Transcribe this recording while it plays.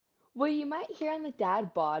What you might hear on the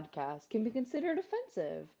Dad Podcast can be considered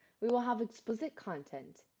offensive. We will have explicit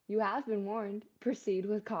content. You have been warned. Proceed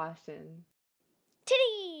with caution.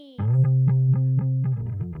 Titties!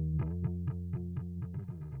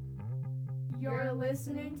 You're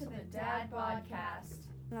listening to the Dad Podcast.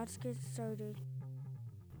 Let's get started.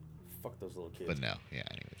 Fuck those little kids. But no, yeah,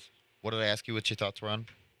 anyways. What did I ask you what your thoughts were on?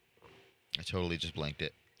 I totally just blanked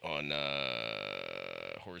it. On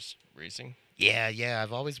horse racing. Yeah,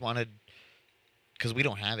 I've always wanted, because we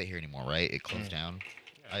don't have it here anymore, right? It closed down.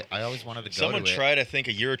 I always wanted to go Someone to it. tried, I think,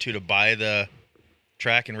 a year or two to buy the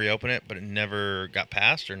track and reopen it, but it never got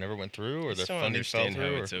passed or never went through, or I their still don't funding fell understand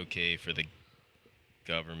through. how it's okay for the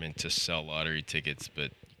government to sell lottery tickets,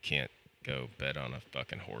 but you can't go bet on a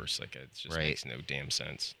fucking horse. Like, it just Right. makes no damn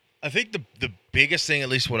sense. I think the biggest thing, at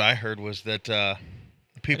least what I heard, was that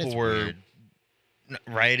people is were weird. not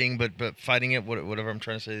rioting, but fighting it. Whatever I'm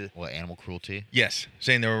trying to say. What, animal cruelty? Yes,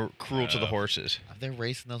 saying they were cruel to the horses. They're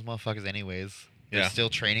racing those motherfuckers anyways. Yeah. They're still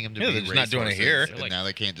training them to Yeah, be they're just not doing it racehorses, here. And They're like- now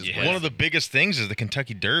they can't just Yeah. win. One of the biggest things is the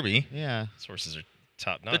Kentucky Derby. Yeah. These horses are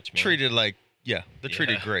top They're notch, man. treated like, they're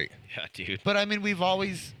treated great. Yeah, dude. But I mean,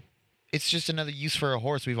 it's just another use for a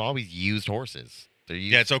horse. We've always used horses. They're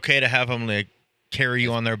used. Yeah, it's okay to have them like carry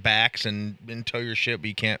you on their backs and tow your shit, but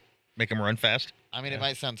you can't make them run fast. I mean, it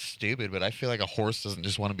might sound stupid, but I feel like a horse doesn't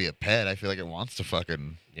just want to be a pet. I feel like it wants to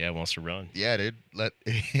fucking. Yeah, it wants to run. Yeah, dude.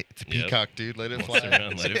 It's a peacock, dude. Let it Wants to fly.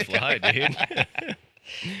 run. Let it fly, dude.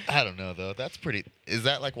 I don't know though. That's pretty. Is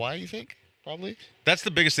that like why you think? Probably. That's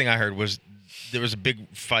the biggest thing I heard was there was a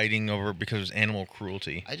big fighting over because it was animal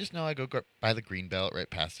cruelty. I just know I go by the green belt right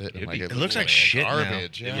past it. It'd And like be it looks like like shit now.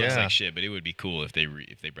 garbage. It Yeah. looks Yeah. like shit, but it would be cool if they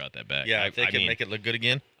brought that back. Yeah, if they I could mean, make it look good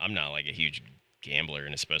again. I'm not like a huge gambler,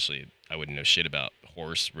 and especially I wouldn't know shit about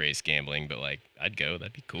horse race gambling, but like I'd go.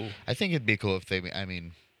 That'd be cool. I think it'd be cool if they. I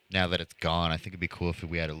mean, now that it's gone, I think it'd be cool if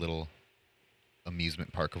we had a little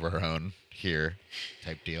amusement park of our own here,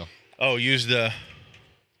 type deal. Oh, use the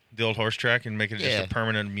old horse track and make it just Yeah. a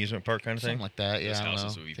permanent amusement park kind of Something thing. like that. Yeah. Those I don't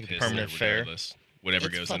houses know. would be I think pissed permanent fair. regardless. Whatever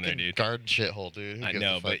it's goes in there, fucking dude. garden shithole, dude. Who I gives a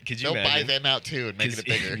know, fuck? but could you They'll buy imagine? them out too and make it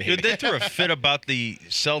bigger. Maybe. Dude, they threw a fit about the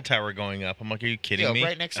cell tower going up. I'm like, are you kidding Yo, me?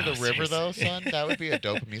 right next to the Oh, river, though, seriously. son, that would be a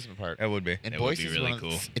dope amusement park. That would be. And That would Boise be is really one of the-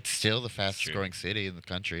 cool. It's still the fastest true. growing city in the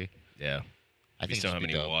country. Yeah. I We think still it don't should have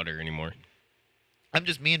be any dope. water anymore. I'm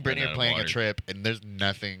just me and Brittany Run are out of planning a water. trip, and there's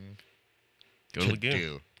nothing Go to to Lagoon.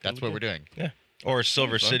 do. That's what we're doing. Or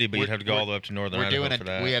Silver Fun. City, but you'd We're- have to go all the way up to northern We're Idaho doing for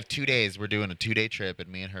that. We have 2 days. We're doing a 2-day trip, and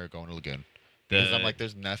me and her are going to Lagoon. Because I'm like,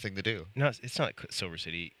 there's nothing to do. No, it's not Silver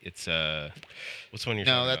City. It's what's the one you're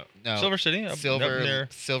No, talking that about? no. Silver City, up Silver, there.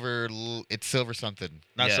 It's Silver something.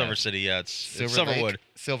 Not Yeah. Silver City. Yeah, it's Silver Lake? Silverwood.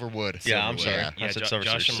 Silverwood. Yeah, I'm Silverwood. sorry. Yeah. I said Silver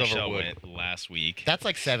Josh City. and Michelle Silverwood. went last week. That's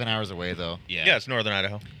like 7 hours away, though. Yeah, it's northern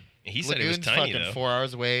Idaho. He said it was Lagoon's tiny fucking though. 4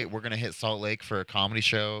 hours away. We're gonna hit Salt Lake for a comedy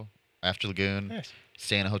show after Lagoon. Nice.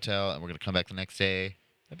 Stay in a hotel, and we're gonna come back the next day.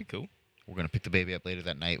 That'd be cool. We're gonna pick the baby up later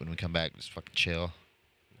that night when we come back. Just fucking chill.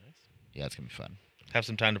 Nice. Yeah, it's gonna be fun. Have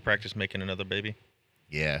some time to practice making another baby.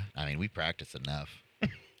 Yeah, I mean, we practice enough.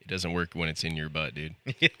 It doesn't work when it's in your butt, dude.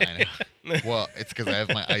 I know. Well, it's because I have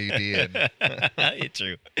my IUD in. It's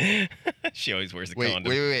true. She always wears a Wait,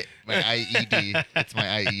 condom. wait. My IED. It's my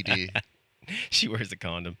IED. She wears a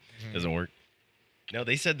condom. Doesn't work. No,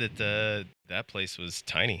 they said that that place was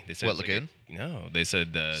tiny. They said What, it was Lagoon? No, they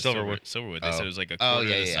said Silverwood. Silverwood. They Oh. said it was like a Oh, quarter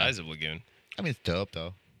yeah, of the yeah. size of Lagoon. I mean, it's dope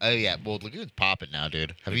though. Oh yeah, well, Lagoon's popping now,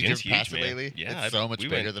 dude. Have you Lagoon's driven past huge, it man. lately? Yeah, it's so much we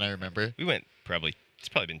bigger went- than I remember. We went it's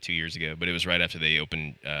probably been 2 years ago, but it was right after they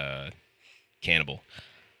opened Cannibal.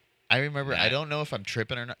 I remember. I That- don't know if I'm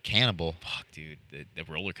tripping or not. Cannibal Fuck, dude, the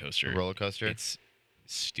roller coaster. roller coaster. It's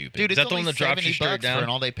stupid. Dude, Is it's that the only one that drops you $70 straight down? for an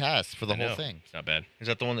all-day pass for the I whole know. thing. It's not bad. Is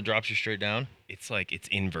that the one that drops you straight down? It's like it's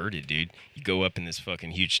inverted, dude. You go up in this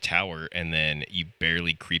fucking huge tower, and then you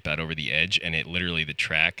barely creep out over the edge, and it literally the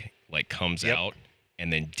track like comes Yep. out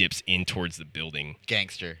and then dips in towards the building.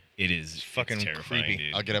 Gangster. It is fucking it's terrifying, creepy.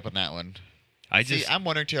 dude. I'll get up on that one. I See, just I'm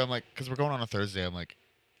wondering too. I'm like, because we're going on a Thursday. I'm like,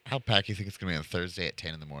 how packed do you think it's gonna be on a Thursday at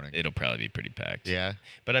 10 in the morning? it'll probably be pretty packed. Yeah,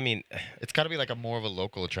 But I mean, it's got to be like a more of a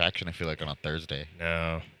local attraction. I feel like on a Thursday.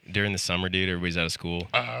 no. During the summer, dude, everybody's out of school.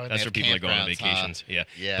 Oh, and they That's have where people are going on campgrounds, huh? vacations. Yeah.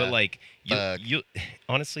 Yeah. But like Bug. you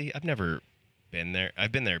honestly, I've never been there.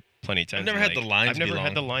 I've been there plenty of times. I've never and, had the like, lines I've be never long.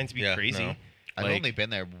 had the lines be Yeah, crazy. no. I've Like- only been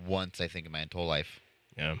there once, I think, in my whole life.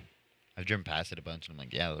 Yeah. I've driven past it a bunch, and I'm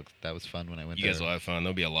like, yeah, look, that was fun when I went You there. guys will have fun.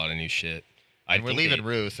 There'll be a lot of new shit. And we're leaving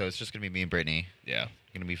Rue, so it's just gonna be me and Brittany. Yeah.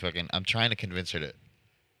 Gonna be fucking. I'm trying to convince her to.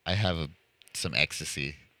 I have some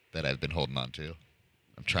ecstasy that I've been holding on to.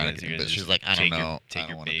 I'm trying Guys, to, you're but gonna she's just like, I don't take know. Take I your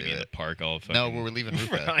don't want to baby do in the it. park all fucking. No, we're leaving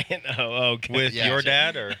Ruka. Ryan, oh, okay. With Yeah. your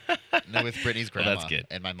dad or? No, with Brittany's Well, grandma. that's good.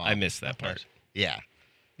 And my mom. I missed that part. Yeah.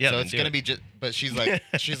 Yeah, so then it's do gonna it. be just. But she's like,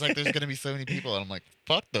 there's gonna be so many people, and I'm like,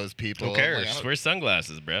 fuck those people. Who I'm like, cares? I Just don't- wear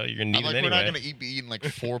sunglasses, bro. You're gonna need I'm like, them we're anyway. not gonna be eating like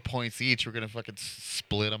 4 points each. We're gonna fucking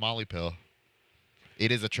split a Molly pill.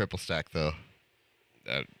 It is a triple stack though.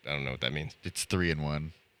 I don't know what that means. It's 3 in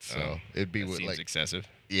 1. So Oh, it'd be That what, seems like excessive.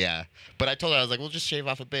 yeah. But I told her I was like, we'll just shave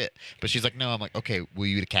off a bit. But she's like, no. I'm like, okay, will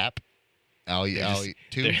you eat a cap? I'll eat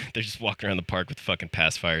 2. They're just walking around the park with fucking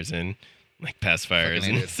pacifiers in, like pacifiers Fucking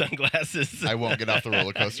and idiot. sunglasses. I won't get off the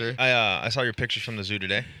roller coaster. I saw your pictures from the zoo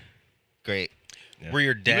today. Great. Yeah. Were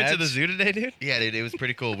your You went to the dads? zoo today, dude? Yeah, dude, it was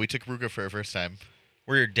pretty cool. We took Ruka for her first time.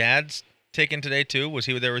 Were your dads taken today too? Was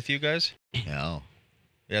he there with you guys? No.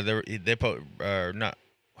 Yeah, they put not.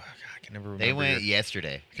 I can never remember. They went Your,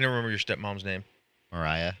 yesterday. I can never remember your stepmom's name.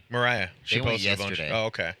 Mariah. Mariah. She They went posted a bunch. yesterday. Oh,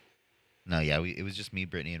 okay. No, yeah, it was just me,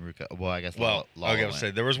 Brittany, and Ruka. Well, I guess Well, Lala I was went. gonna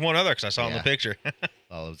say there was one other because I saw in the Yeah. picture.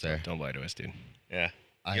 Lala was there. Don't lie to us, dude. Yeah.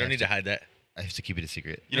 I You don't have need to hide that. I have to keep it a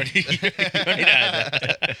secret. You don't need, you don't need to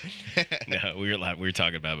hide that. No, we were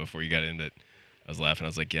talking about it before you got in that. I was laughing. I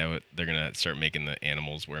was like, yeah, they're gonna start making the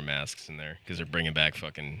animals wear masks in there because they're bringing back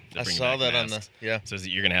fucking. I saw that on the yeah. So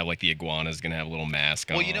you're gonna have like the iguana's gonna have a little mask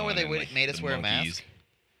on. Well, you know where they and, like, made us the wear a monkeys. mask?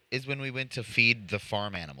 Is when we went to feed the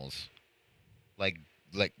farm animals. Like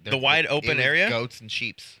The wide open it was area? Goats and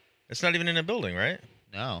sheeps. It's not even in a building, right?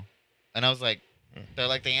 No. And I was like, they're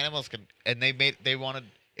like the animals can, and they wanted.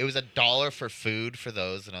 It was $1 for food for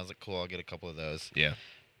those, and I was like, cool, I'll get a couple of those. Yeah.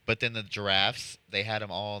 But then the giraffes, they had them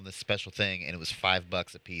all in this special thing, and it was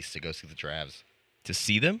 $5 a piece to go see the giraffes. To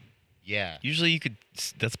see them, Yeah, usually you could.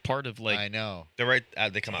 That's part of like. I know. They're right.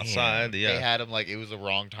 They come Damn. outside. Yeah. They had them like it was the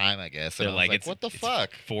wrong time, I guess. And They're I was like, it's what the it's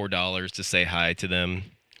fuck? $4 to say hi to them.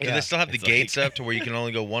 Do Yeah. they still have the It's gates like- up to where you can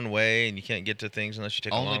only go one way and you can't get to things unless you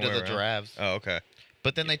take a Only long to way the around? giraffes. Oh, okay.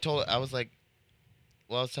 But then they told. I was like,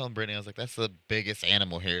 well, I was telling Brittany, I was like, that's the biggest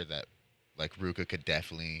animal here that, like, Ruka could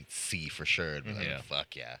definitely see for sure. And be like, Yeah.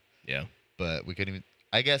 fuck yeah. Yeah. But we couldn't even.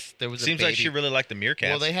 I guess there was a Seems baby. like she really liked the meerkats.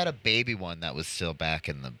 Well, they had a baby one that was still back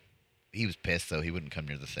in the. He was pissed though. He wouldn't come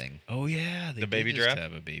near the thing. Oh yeah, The baby giraffe?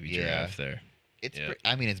 Have a baby Yeah. giraffe there. It's. Yeah.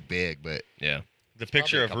 I mean, it's big, but Yeah. the probably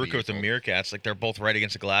picture a of couple Ruka with the years old. meerkats, like they're both right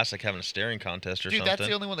against the glass, like having a staring contest or dude, something. that's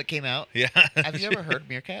the only one that came out. Yeah. Have you ever heard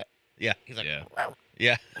meerkat? Yeah. He's like, Yeah.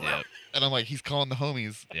 Yeah. Yep. and I'm like, he's calling the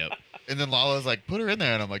homies, Yep. and then Lala's like, put her in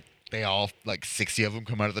there, and I'm like, they all like 60 of them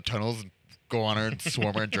come out of the tunnels and go on her and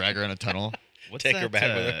swarm her and drag her in a tunnel. What's Take her that, back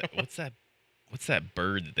with her. What's that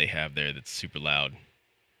bird that they have there that's super loud?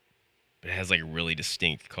 But it has like a really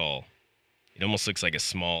distinct call. It almost looks like a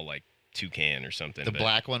small like toucan or something. The but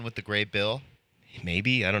black one with the gray bill.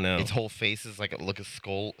 maybe I don't know. Its whole face is like a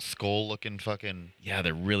skull looking fucking. Yeah,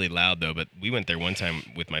 they're really loud though. But we went there one time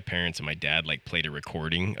with my parents and my dad like played a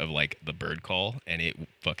recording of like the bird call and it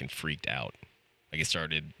fucking freaked out. Like it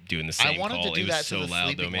started doing the same I wanted call. to do it was that so to the loud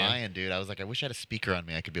sleeping though, man. lion, dude. I was like, I wish I had a speaker on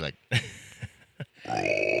me. I could be like,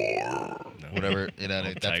 No. whatever, you know. All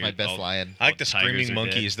That's my tigers- best all- lion. I like the Tigers screaming are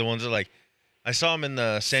monkeys, the ones that like I saw them in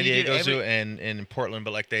the San See, dude, Diego every- Zoo and in Portland,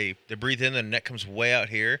 but like they breathe in, the neck comes way out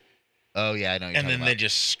here, Oh yeah, I know. What you're and talking then they about.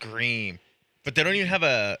 just scream. But they don't even have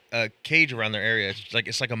a cage around their area.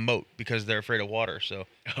 It's like a moat because they're afraid of water. So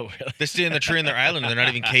Oh really? they stay in the tree in their island and they're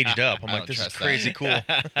not even caged up. I'm I like, don't this is trust that. crazy cool.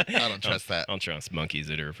 I don't trust that. I don't trust monkeys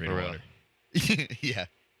that are afraid For of real. water. Yeah.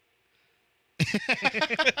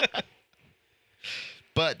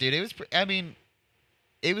 But dude, it was. I mean,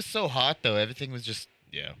 it was so hot though. Everything was just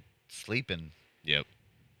Yeah. sleeping. Yep.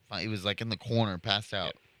 It was like in the corner, passed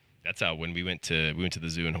out. That's how when we went to the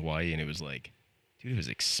zoo in Hawaii and it was like, dude, it was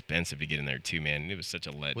expensive to get in there too, man. And it was such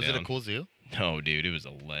a letdown. Was it a cool zoo? No, dude, it was a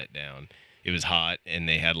letdown. It was hot and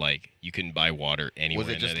they had like you couldn't buy water anywhere. Was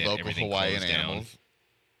it in there. just They had local everything Hawaiian closed down. animals?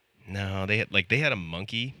 No, they had a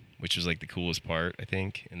monkey, which was like the coolest part, I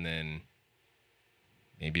think, and then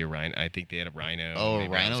maybe a rhino. I think they had a rhino. Oh, a Maybe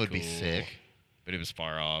that rhino was would be cool, sick. but it was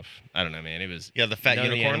far off. I don't know, man. It was Yeah, the fat none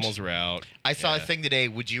of the unicorns. animals were out. I saw a Yeah. thing today.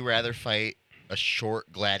 Would you rather fight a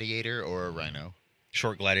short gladiator or a rhino?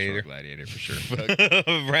 Short gladiator. Short gladiator for sure. Fuck,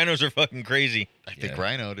 Rhinos are fucking crazy. I think Yeah.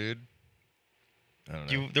 rhino, dude. I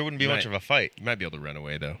don't know. There wouldn't be You much might- of a fight. You might be able to run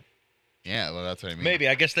away though. Yeah, well, that's what I mean. Maybe.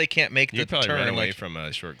 I guess they can't make the You'd probably turn. run away like- from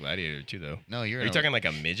a short gladiator too, though. No, you're. Are you in a- talking like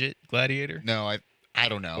a midget gladiator? No, I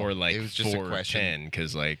don't know. Or like it was just a question. 4'10",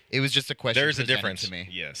 because like It was just a question. There's a presented difference. to me.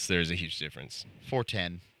 yes, there's a huge difference.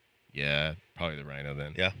 410. Yeah, probably the rhino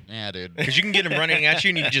then. Yeah. Yeah, dude. Because you can get him running at you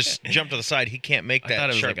and you just jump to the side. He can't make I thought that it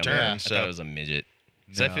was sharp like turn. I so thought it was a midget.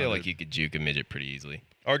 'Cause I No, feel like dude. you could juke a midget pretty easily.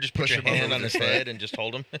 Or just put Push your him over hand with on his your foot. head and just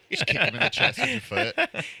hold him. Just kick him in the chest with your foot.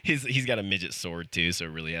 He's got a midget sword too, so it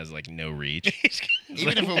really has like no reach.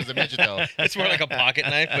 Even if it was a midget, though. It's more like a pocket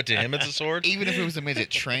knife, but to him it's a sword. Even if it was a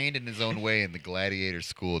midget trained in his own way in the gladiator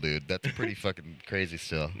school, dude, that's pretty fucking crazy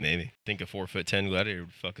still. Maybe. Think a 4'10" gladiator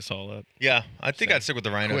would fuck us all up. Yeah, I think So, I'd stick with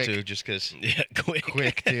the rhino quick. too, just because. Yeah, quick.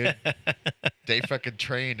 Quick, dude. They fucking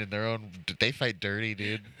trained in their own. They fight dirty,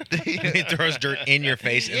 dude. He throws dirt in your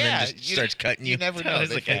face and Yeah, then just you- starts cutting you. You never know. Tyler's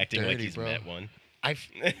They like fight acting dirty, like he's bro. met one. I've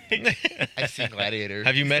seen Gladiator.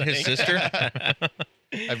 Have you met his sister?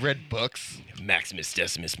 I've read books. Maximus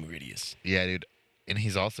Decimus Meridius. Yeah, dude. And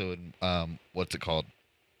he's also in what's it called?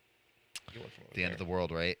 The End of the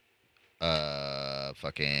World, right?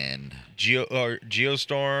 Fucking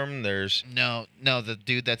Geostorm. There's no, the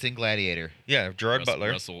dude that's in Gladiator. Gerard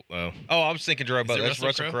Butler. Russell. Oh, Oh, I was thinking Gerard Is it Butler. That's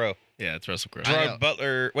Russell Russell Crowe. yeah, it's Russell Crowe. I know. Gerard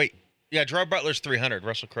Butler. Wait, yeah, Gerard Butler's 300.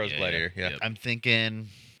 Russell Crowe's Yeah, Gladiator. yeah, Yeah. yep. I'm thinking,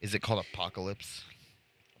 is it called Apocalypse?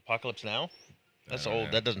 Apocalypse Now. That's I don't old.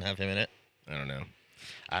 know. That doesn't have him in it. I don't know.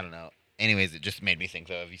 I don't know. Anyways, it just made me think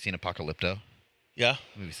though. Have you seen Apocalypto? Yeah.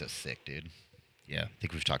 The movie's so sick, dude. Yeah. I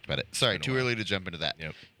think we've talked about it. Sorry, been a too while. early to jump into that.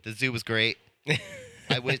 Yep. The zoo was great.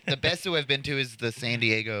 The best zoo I've been to is the San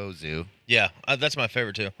Diego Zoo. Yeah. That's my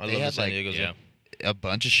favorite too. I They love the had, San like- Diego Zoo. Yeah. A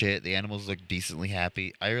bunch of shit. The animals look decently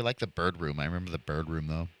happy. I like the bird room. I remember the bird room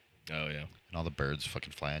though, Oh yeah. and all the birds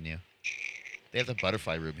fucking fly on you. They have the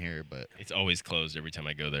butterfly room here, but It's always closed every time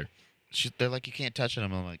I go there. they're like you can't touch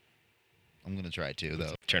them. I'm like, I'm gonna try to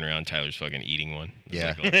though. Turn around, Tyler's fucking eating one.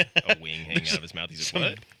 There's Yeah. like a wing hanging out of his mouth. He's Some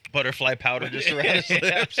like, what? butterfly powder just around his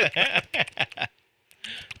lips. He's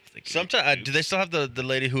like, Sometimes, do they "Oops." still have the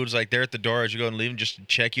lady who's like there at the door as you go and leave, just to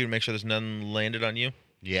check you and make sure there's none landed on you?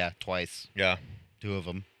 Yeah, twice. Yeah. 2 of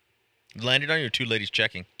them. Landed on you or 2 ladies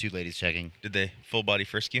checking? 2 ladies checking. Did they full body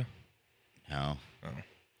frisk you? No. I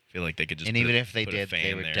feel like they could just. And put even a- if they put a did, they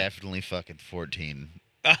fan were there. definitely fucking 14.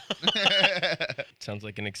 Sounds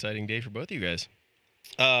like an exciting day for both of you guys.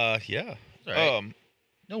 Yeah. Alright.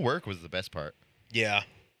 No work was the best part. Yeah.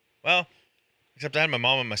 Well, except I had my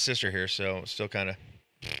mom and my sister here, so it's still kind of.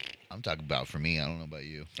 I'm talking about for me. I don't know about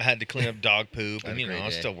you. I had to clean up dog poop, Had and a you know, great I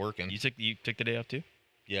was day. still working. You took the day off too.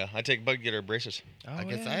 Yeah, I take Bug to get her braces. I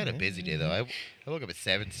guess I had a busy day though. I woke up at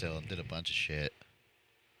 7 still and did a bunch of shit.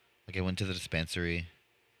 Like I went to the dispensary.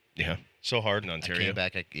 Yeah. So hard. In I Ontario. came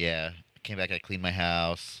back. I came back. I cleaned my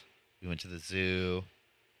house. We went to the zoo.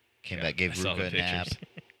 Came Yeah, back. Gave I saw the Ruka a nap. pictures.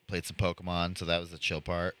 Played some Pokemon. So that was the chill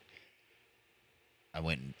part. I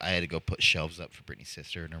had to go put shelves up for Brittany's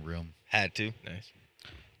sister in her room. Had to. Nice.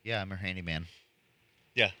 Yeah, I'm her handyman.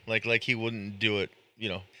 Yeah, like he wouldn't do it. You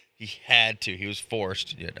know, he had to. He was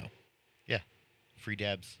forced. You know. Free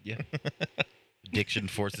dabs. Yeah. Addiction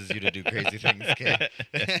forces you to do crazy things. Okay.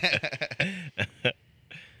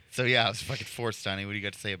 So yeah, I was fucking forced, Donnie. What do you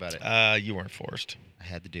got to say about it? You weren't forced. I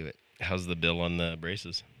had to do it. How's the bill on the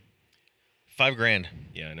braces? $5,000.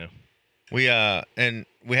 Yeah, I know. We and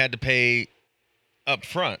we had to pay up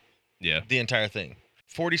front Yeah. the entire thing.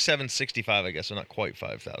 $47.65, I guess, so not quite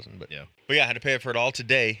 5,000, but Yeah. But yeah, I had to pay for it all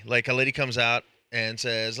today. Like a lady comes out and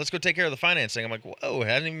says, "Let's go take care of the financing." I'm like, "Whoa, it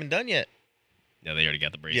hasn't even been done yet." Yeah, they already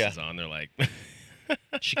got the braces on. They're like,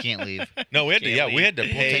 She can't leave. No, we had to. Can't Yeah, leave. we had to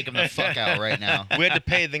We'll pay. take him the fuck out right now. We had to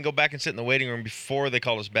pay, then go back and sit in the waiting room before they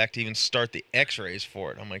called us back to even start the X-rays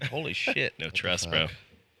for it. I'm like, holy shit. no the trust, bro. fuck?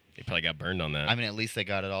 They probably got burned on that. I mean, at least they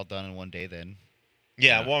got it all done in one day then.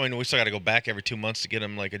 Yeah, Yeah. well, I mean, we still got to go back every 2 months to get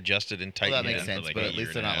them like adjusted and Well, tightened. that makes in. for sense, like but a at least year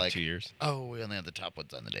and they're a not half, like, 2 years. oh, we only have the top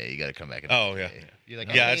ones on the day. You got to come back. Oh, another yeah. day. You're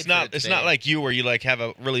like, Yeah, I it's paid not. for it It's not today. like you where you like have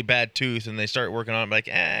a really bad tooth and they start working on it.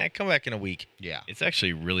 Like, come back in a week. Yeah. It's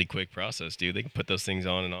actually a really quick process, dude. They can put those things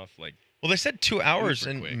on and off like Well, they said 2 hours,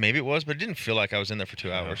 Super and quick. maybe it was, but it didn't feel like I was in there for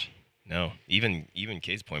 2 hours. no. Even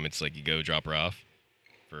case appointments, like you go drop her off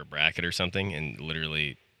for a bracket or something, and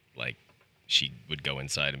literally like she would go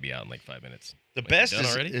inside and be out in like 5 minutes. The Like, best you're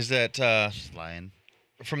done already? is that Just lying.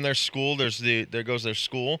 from their school, there goes their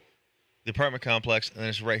school, the apartment complex, and then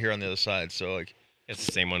it's right here on the other side. So like, It's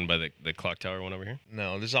the same one by the clock tower one over here.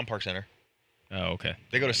 no, this is on Park Center. Oh, okay.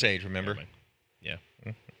 They go to Never Sage, mind. remember? Never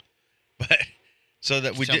mind. But so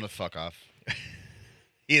that we Just tell did. him to fuck off.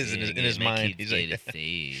 He is in his mind. He's like,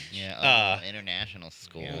 Yeah. International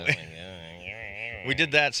school. we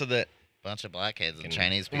did that so that Bunch of blackheads and Can-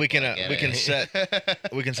 Chinese people. we can I get we can it.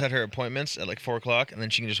 set we can set her appointments at like 4:00, and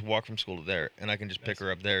then she can just walk from school to there, and I can just pick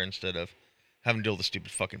her up there instead of having to deal with the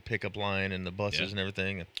stupid fucking pickup line and the buses Yeah. and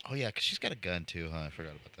everything. Oh yeah, 'cause she's got a gun too, huh? I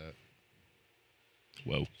forgot about that.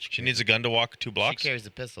 Whoa. She needs a gun to walk 2 blocks. She carries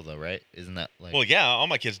a pistol though, right? Isn't that like? Well, yeah, all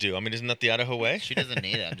my kids do. I mean, isn't that the Idaho way? She doesn't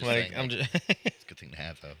need it. I'm just like saying. I'm like, just. It's a good thing to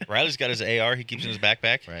have though, Riley's got his AR. He keeps in his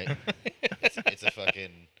backpack. right? It's a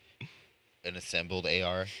fucking an assembled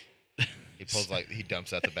AR. He pulls he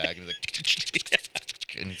dumps out the bag and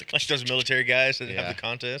he's like, Like those military guys that Yeah. have the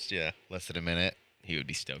contest. Yeah. less than a minute. He would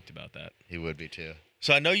be stoked about that. He would be too.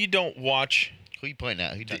 So I know you don't watch. Who you pointing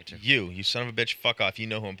at? Who you talking to? You son of a bitch. Fuck off. You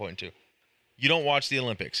know who I'm pointing to. You don't watch the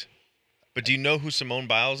Olympics, but do you know who Simone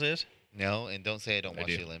Biles is? No, and don't say I don't I watch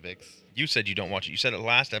do. the Olympics. You said you don't watch it. You said it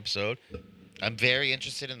last episode. I'm very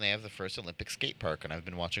interested in they have the first Olympic skate park, and I've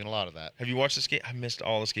been watching a lot of that. Have you watched the skate? I missed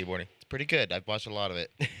all the skateboarding. It's pretty good. I've watched a lot of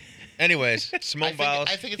it. Anyways, Simone Biles.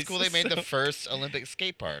 I think it's cool they made the first Olympic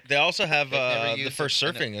skate park. They also have They've never the used first it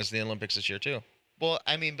in a- surfing as the Olympics this year too. Well,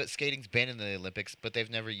 I mean, but skating's been in the Olympics, but they've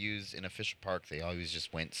never used an official park. They always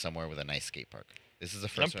just went somewhere with a nice skate park. This is the I'm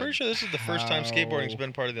first pretty one. sure this is the first time skateboarding's How-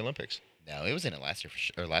 been part of the Olympics. No, it was in it last year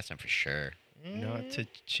or last time for sure. Not to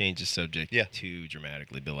change the subject Yeah. too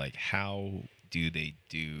dramatically, but like, how do they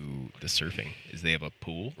do the surfing? Is they have a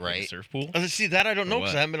pool, like a Right. surf pool? See that I don't know Or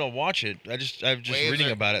because what? I haven't been able to watch it. I'm just reading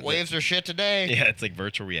are, about it. Waves are shit today. Yeah, it's like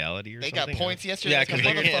virtual reality or They something. got points yesterday. Yeah, like a 'cause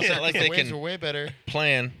they can't- it's motherfucker. not like The they waves can- are way better.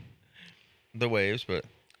 Plan the waves, but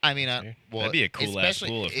I mean, That'd well, be a cool ass especially-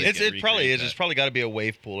 pool if they it's- could it probably recreate is. that. It's probably got to be a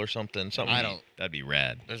wave pool or something. Something. I don't. That'd be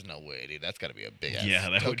rad. There's no way, dude. That's got to be a big ass. Yeah,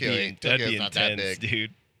 that would Tokyo, be that'd Tokyo's be not that intense, big.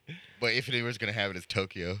 dude. But if anyone's gonna have it, it's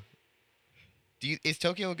Tokyo. Is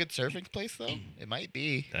Tokyo a good surfing place though? It might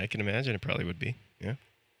be. I can imagine it probably would be. Yeah,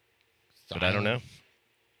 but I don't know.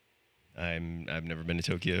 I've never been to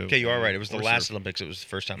Tokyo. Okay, you are right. It was the or last surf. Olympics. It was the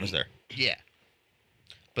first time I was there. Yeah.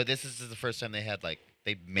 But this is the first time they had they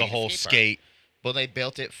made The a whole skate park. skate. Well, they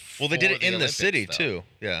built it. Well, they did for it in the Olympics, city though. too.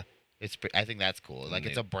 Yeah. I think that's cool. And Like they-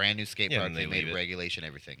 it's a brand new skate yeah, park. and They they made leave it. regulation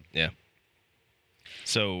everything.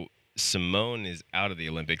 So Simone is out of the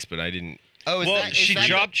Olympics, but I didn't. Oh, Well, she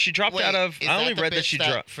dropped. She dropped Wait, out of. is I only the read that bitch she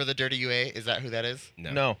dropped. for the Dirty UA. Is that who that is?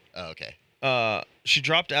 No. Oh, okay. She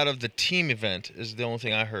dropped out of the team event. Is the only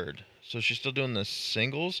thing I heard. So she's still doing the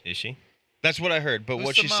singles. Is she? That's what I heard. But Who's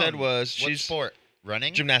what she said Simone? was What she's sport?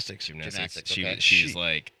 Running. gymnastics. Gymnastics. okay. She's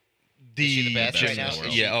like The Is she the best right now? in the world.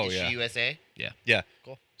 Is she, Yeah. Oh is yeah. she USA? Yeah.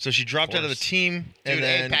 Cool. So she dropped out of the course. team, and Dude,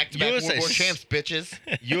 then back-to-back USA World War champs, bitches.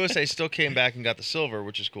 USA still came back and got the silver,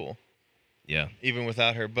 which is cool, yeah. even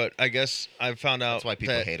without her. But I guess I found out That's why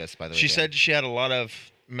people that hate us. By the way, she Dan. said she had a lot of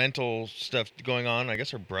mental stuff going on. I guess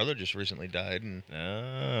her brother just recently died, and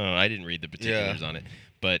Oh, I didn't read the particulars on it.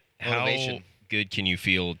 But how Motivation. good can you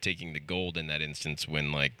feel taking the gold in that instance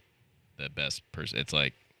when like the best person? It's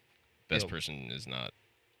like best Feel- person is not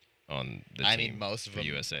on the I team mean, most of for them.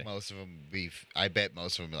 USA. Most of them I bet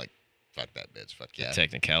most of them are like, fuck that bitch. Fuck The yeah.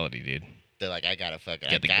 technicality, dude. They're like, I gotta fucking.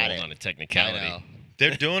 I Get the got gold it. on a I technicality. know.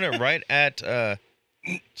 they're doing it right at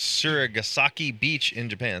Surigasaki Beach in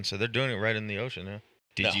Japan. So they're doing it right in the ocean. Yeah.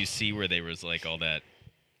 Did No. you see where there was like all that?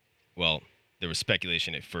 Well, there was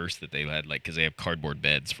speculation at first that they had like because they have cardboard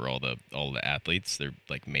beds for all the athletes. They're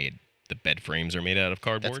like made. The bed frames are made out of That's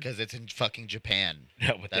cardboard. because it's in fucking Japan.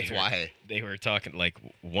 No, but That's why. they were talking. Like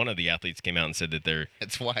one of the athletes came out and said that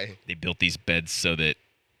That's why. they built these beds so that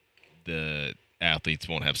the athletes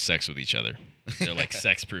won't have sex with each other. They're like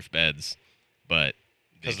sex-proof beds, but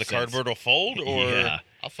Because the they've since- cardboard will fold, or yeah,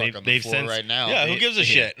 I'll fuck They've- on the they've floor since- right now. yeah, who gives a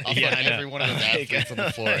shit? I'll Yeah, fuck I know. every one of those athletes on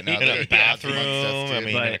the floor right now. In They're a amongst bathroom, us, I dude.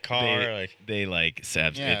 mean, in a car, they like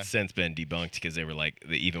Sabs. Yeah. It's since been debunked because they were like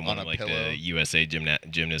even On one a of like pillow. the USA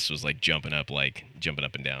gymnast was like jumping up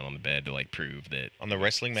and down on the bed to like prove that on the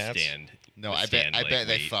wrestling mats. No, would I bet stand, I like, bet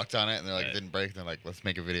they weight. fucked on it and they're like But- didn't break. They're like, let's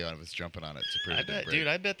make a video of us jumping on it to prove I it didn't bet, break. dude.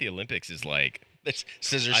 I bet the Olympics is like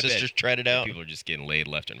Scissor I bet Sisters tried it out. people are just getting laid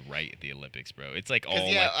left and right at the Olympics, bro. It's like all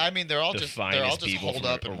Because yeah, like, I mean they're all the just finest people holed from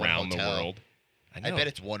up in one around the hotel. world. I know. bet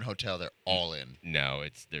it's one hotel. They're all in. No,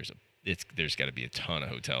 there's got to be a ton of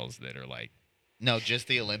hotels that are like No, just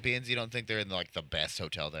the Olympians. You don't think they're in like the best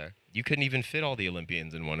hotel there? you couldn't even fit all the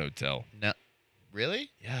Olympians in one hotel. No, really?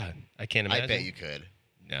 Yeah, I can't imagine. I bet you could.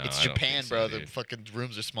 No, It's I don't Japan, think so, bro. The dude. fucking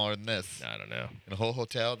rooms are smaller than this. I don't know. In a whole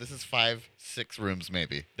hotel, this is 5-6 rooms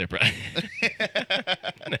maybe. They're probably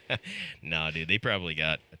no, dude. They probably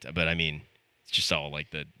got, but I mean, it's just all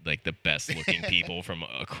like the best looking people from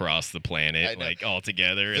across the I planet, know. like all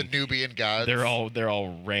together, The and Nubian gods. they're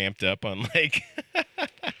all ramped up on like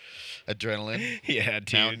adrenaline, yeah,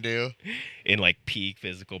 dude, Mountain Dew. in like peak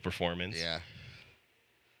physical performance. Yeah.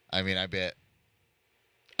 I mean, I bet.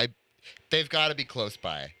 They've got to be close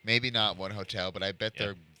by. Maybe not one hotel, but I bet Yeah.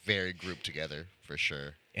 they're very grouped together for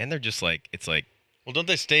sure. And they're just like it's like Well, don't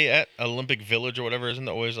they stay at Olympic Village or whatever? Isn't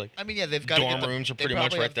that always like I mean, yeah, they've got Dorm rooms are pretty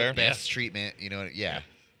much right there. The best treatment, you know. Yeah.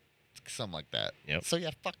 Something like that. Yep. So yeah,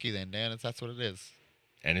 fuck you then, Dan. That's what it is.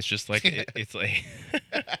 and it's just like it's like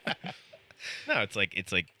no, it's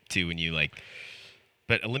like too when you like.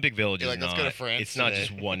 But Olympic Village You're is like, let's go to not. France It's not today.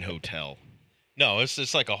 just one hotel. No,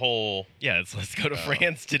 it's like a whole. Yeah, let's go to Oh.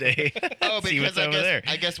 France today. Oh, See because what's over there.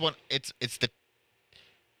 I guess it's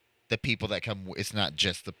the people that come. It's not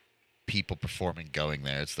just the people performing going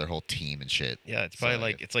there. It's their whole team and shit. Yeah, it's So, probably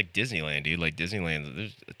like it's like Disneyland, dude. Like Disneyland,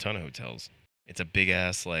 there's a ton of hotels. It's a big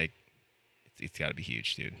ass like. It's got to be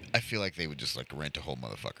huge, dude. I feel like they would just like rent a whole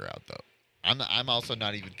motherfucker out though. I'm also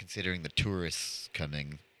not even considering the tourists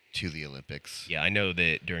coming to the Olympics. Yeah, I know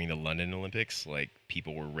that during the London Olympics, like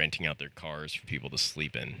people were renting out their cars for people to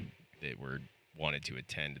sleep in that wanted to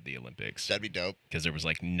attend the Olympics That'd be dope, because there was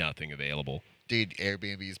like nothing available. dude.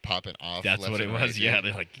 Airbnb's popping off. That's left what it and was. right, Yeah, dude.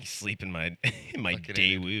 they're like, you sleep in my in my Fucking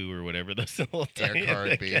Daewoo or whatever those little Air tiny, car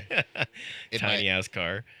would be. It tiny might- ass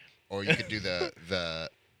car. Or you could do the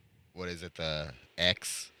what is it, the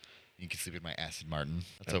X? You can sleep in my Aston Martin.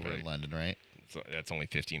 That's over in Okay. London, right? So that's only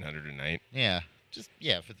 $1,500 a night. Yeah. Just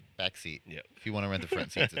for the back seat. Yep. If you want to rent the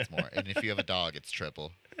front seats, it's more. And if you have a dog, it's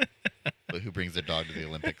triple. But who brings their dog to the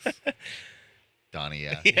Olympics? Donnie,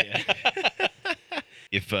 yeah. Yeah.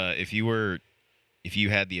 if you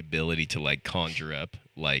had the ability to like conjure up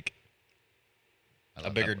like I A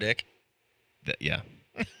love bigger that. dick. that, yeah,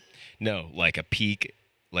 no, like a peak,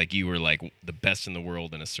 like you were like the best in the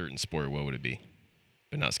world in a certain sport, what would it be?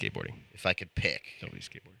 But not skateboarding. If I could pick, Nobody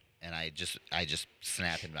skateboard. and I just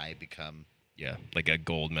snap and I become. Yeah, like a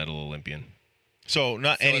gold medal Olympian. So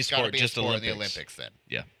not So any it's gotta sport, be a just sport Olympics. in the Olympics then.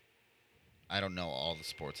 Yeah. I don't know all the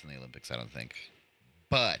sports in the Olympics. I don't think.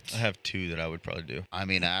 But I have two that I would probably do. I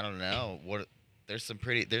mean, I don't know what. There's some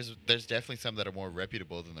pretty. There's definitely some that are more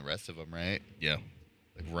reputable than the rest of them, right? Yeah,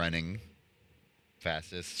 Like running,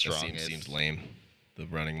 fastest, that strongest. seems lame. The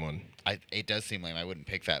running one. It does seem lame. I wouldn't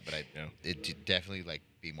pick that, but Yeah. it'd definitely like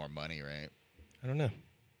be more money, right? I don't know.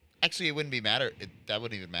 Actually, it wouldn't be matter. That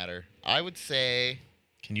wouldn't even matter. I would say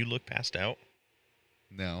Can you look past out?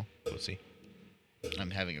 no. Let's see.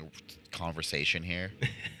 I'm having a conversation here.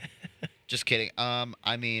 Just kidding.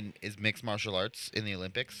 I mean, is mixed martial arts in the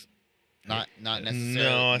Olympics? Not necessarily.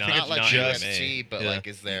 No, I think not it's like not just- UFC, but Yeah. like,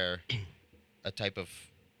 is there a type of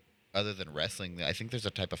other than wrestling? I think there's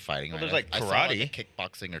a type of fighting. Well, right? there's, like, I saw, like, a karate.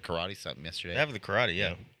 kickboxing or karate something yesterday. They have the karate,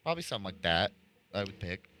 yeah. Probably something like that. I would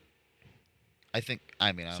pick. I think.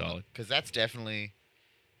 I mean, I don't know, Solid. because that's definitely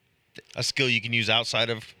A skill you can use outside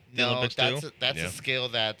of the no. Olympics That's too. that's Yeah. a skill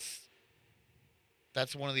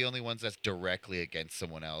that's one of the only ones that's directly against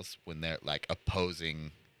someone else when they're like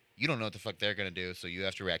opposing. You don't know what the fuck they're gonna do, so you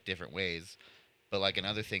have to react different ways. But like in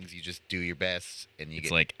other things, you just do your best and you It's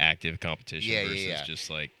get. like active competition Yeah, yeah, versus yeah. just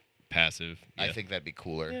like passive. I Yeah. think that'd be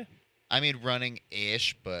cooler. Yeah. I mean, running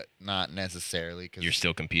ish, but not necessarily because You're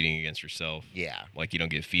still competing against yourself. Yeah. Like you don't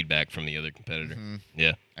get feedback from the other competitor. Mhm.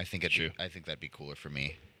 Yeah. I think True. I think that'd be cooler for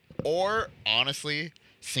me. Or honestly,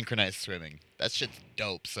 synchronized swimming. That shit's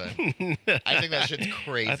dope, son. I think that shit's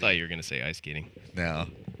crazy. I thought you were gonna say ice skating. No.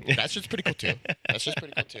 That shit's pretty cool too. That shit's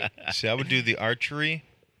pretty cool too. See, I would do the archery,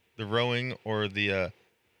 the rowing, or the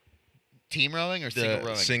Team rowing or single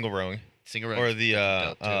rowing? single rowing, Single rowing. or the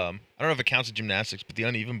Dope, too. I don't know if it counts as gymnastics, but the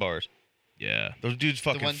uneven bars. Yeah. Those dudes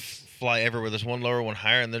fucking ones- fly everywhere. There's one lower, one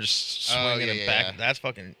higher, and they're just Oh, swinging yeah, and yeah, back. yeah. That's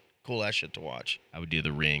fucking cool ass shit to watch. I would do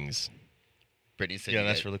the rings. Brittany said Yeah, you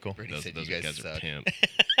that's guys, really cool. Brittany Those, said those you guys, guys are suck. pimp.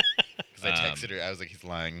 Because I texted her. I was like, he's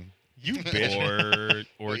lying. You bitch.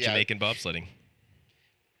 or Yeah. Jamaican bobsledding.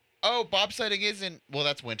 Oh, bobsledding isn't. Well,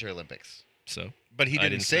 that's Winter Olympics. So But he I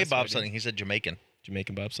didn't didn't say specify, did bobsledding. He said Jamaican.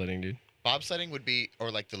 Jamaican bobsledding, dude. Bobsledding would be,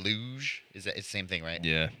 or like the luge. Is that it's the same thing, right?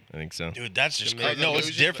 Yeah, I think so. Dude, that's just Jamaican. crazy. No, The it's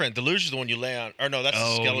luge is the- different. The luge is the one you lay on. Or no, that's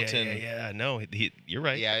the skeleton. Yeah. No, you're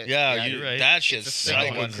right. Yeah. Yeah, you're right. that It's shit's a single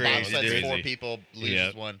psycho one. crazy, Bobsled's dude. 4 Crazy. people. Luge Yeah.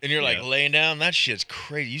 is 1. And you're like Yeah. laying down. That shit's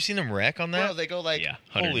crazy. You seen them wreck on Bro, that? they go like. Yeah,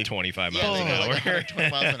 holy 125 Yeah, miles they an go like hour.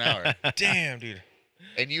 120 miles an hour. Damn, dude.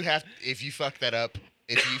 And you have, if you fuck that up,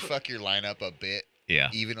 if you fuck your line up a bit, Yeah,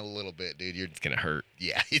 even a little bit, dude, you're, it's gonna hurt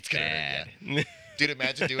yeah, it's gonna hurt, yeah. bad. Dude,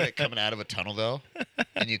 imagine doing it coming out of a tunnel though,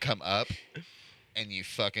 and you come up, and you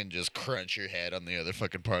fucking just crunch your head on the other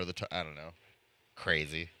fucking part of the. I don't know,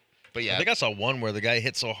 crazy. But I yeah, think I saw one where the guy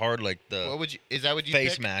hit so hard, like what the would you? Is that what you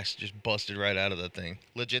face pick? mask just busted right out of that thing.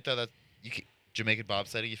 Legit though, that you can, Jamaican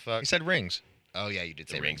bobsledding, you fuck. He said rings. Oh yeah, you did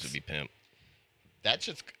say The rings would be pimp. That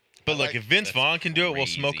shit's. But I look, like- if Vince that's Vaughn can do it while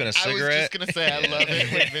crazy. smoking a I was just cigarette, gonna say I love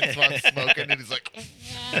it when Vince Vaughn's smoking and he's like,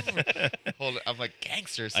 hold it. I'm like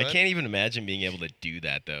gangster. Son. I can't even imagine being able to do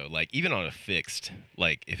that though. Like even on a fixed,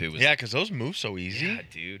 like if it was. yeah, because those move so easy. Yeah,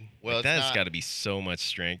 dude. Well, Like, it's that's not- got to be so much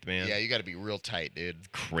strength, man. Yeah, you got to be real tight,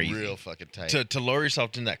 dude. Crazy. Real fucking tight. To lower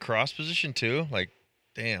yourself in that cross position too, like,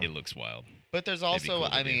 damn. It looks wild. But there's be also, cool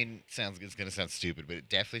to I do. mean, it's gonna sound stupid, but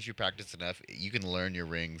definitely if you practice enough, you can learn your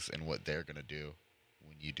rings and what they're gonna do.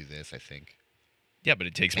 when you do this, I think. Yeah, but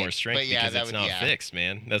it takes more But strength yeah, because that it's would- not yeah. fixed,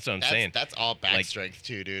 man. That's what I'm saying. That's all back Like- strength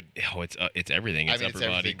too, dude. Oh, it's everything. It's I mean, it's upper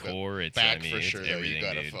body, everything, but core. It's Back I mean, for it's sure, though. everything, You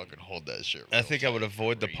gotta dude. fucking hold that shit. I real think I would tight.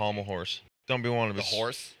 avoid the Crazy. pommel horse. Don't be one of The us.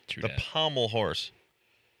 horse. True The that. pommel horse.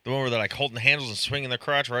 The one where they're like holding the handles and swinging their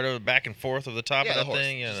crotch right over the back and forth of the top Yeah, of the that horse.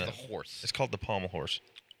 thing. Yeah, Just no. the horse. It's called the pommel horse.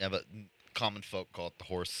 Yeah, but common folk call it the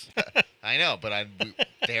horse. I know, but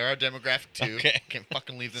they're our demographic too. Okay. Can't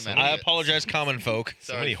fucking leave them So out. I of it. apologize, common folk.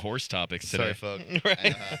 So many horse topics Sorry, today. folk.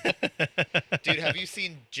 Right. Dude, have you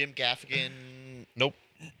seen Jim Gaffigan? Nope.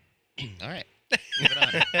 All right. Moving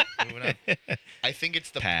on. I think it's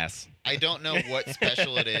the. Pass. I don't know what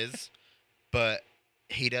special it is, but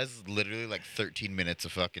he does literally like 13 minutes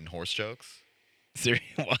of fucking horse jokes. Serious?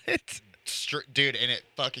 What? Dude, and it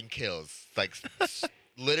fucking kills. Like,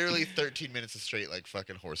 literally 13 minutes of straight, like,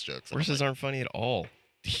 fucking horse jokes. And I'm Horses aren't funny at all. like,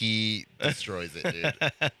 he destroys it,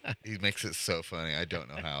 dude. He makes it so funny. I don't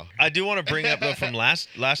know how. I do want to bring up though from last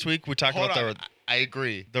week we talked Hold about on. I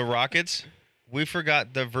agree. the Rockets. We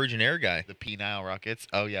forgot the Virgin Air guy. The penile rockets.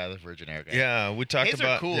 Oh, yeah, the Virgin Air guy. Yeah, we talked His are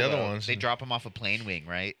about cool, the other though. ones. They drop him off a plane wing,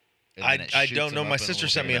 right? And then it I shoots don't know. him My up in a sister little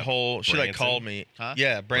sent me a bit. whole. She like Branson? called me. Huh?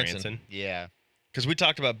 Yeah, Branson. Yeah. Because we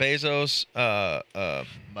talked about Bezos,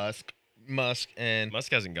 Musk. Musk, and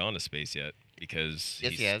Musk hasn't gone to space yet because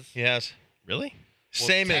Yes, he's, he has. yes, Really? Well,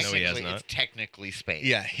 same as No, he has technically, not. it's technically space.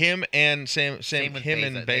 yeah, him and same with him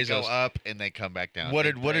and They go Bezos. up and they come back down. What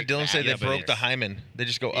They did break Dylan say? the They but broke the it's- hymen. They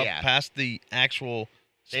just go up Yeah. past the actual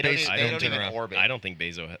They don't space. even- they and don't turn even around. orbit. I don't think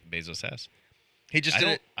Bezos has. He just I did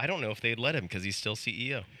don't. it. I don't know if they'd let him because he's still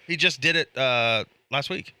CEO. He just did it last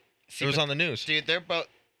week. See, It was but- on the news. Dude, they're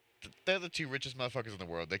the two richest motherfuckers in the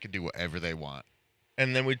world. They can do whatever they want.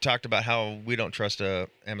 And then we talked about how we don't trust a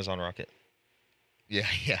Amazon rocket Yeah,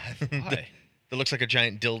 yeah. Why? that looks like a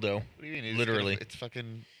giant dildo. What do you mean? Literally. It's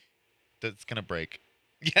fucking. That's gonna break.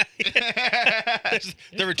 Yeah.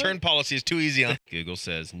 The return policy is too easy on. Google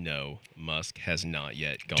says no. Musk has not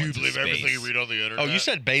yet gone Do you to believe space. everything you read on the internet? Oh, you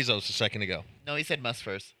said Bezos a second ago. No, he said Musk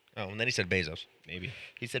first. Oh, and then he said Bezos. Maybe.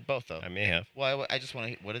 He said both though. I may have. Well, I just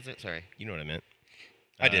want to. What is it? Sorry. You know what I meant.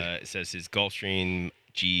 I did. It says his Gulfstream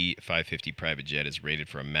G550 private jet is rated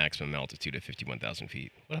for a maximum altitude of 51,000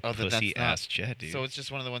 feet. What a Oh, then that's pussy not- ass jet, dude. So it's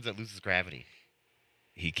just one of the ones that loses gravity.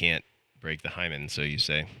 He can't break the hymen, so you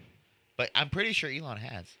say. But I'm pretty sure Elon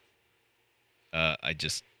has. I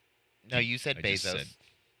just. No, you said I Bezos. just said-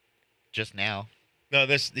 Just now. No,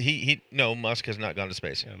 no, Musk has not gone to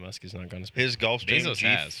space. Yeah, Musk is not going to space. His Gulfstream Bezos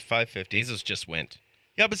has. G550. Bezos just went.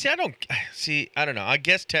 Yeah, but I don't know. I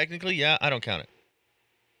guess technically, yeah, I don't count it.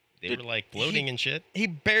 They Dude, were like floating and shit. He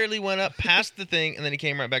barely went up past the thing and then he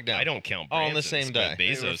came right back down. I don't count All on the Branson's, same but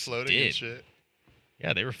day. They were Bezos floating did. and shit.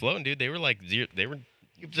 Yeah, they were floating, dude. They were like zero. They were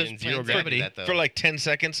Those in zero planes don't do gravity. that, though. for like 10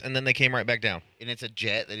 seconds and then they came right back down. And it's a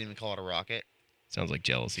jet. They didn't even call it a rocket. Sounds like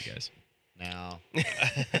jealousy, guys. No.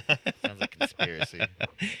 Sounds like conspiracy.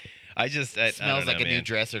 I Smells don't like know, a new man.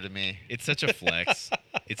 dresser to me. It's such a flex.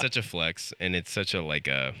 It's such a flex, and it's such a like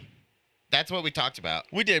a. That's what we talked about.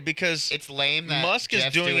 We did because It's lame that Musk is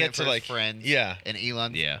Jeff's doing it for to his like friends. Yeah. And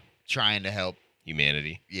Elon's Yeah, trying to help.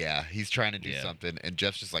 humanity. Yeah, he's trying to do Yeah. something, and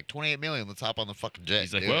Jeff's just like 28 million. Let's hop on the fucking jet.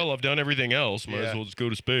 He's like, do it." well, I've done everything else. Might Yeah. as well just go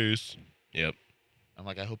to space. Yep. I'm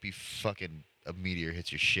like, I hope you fucking a meteor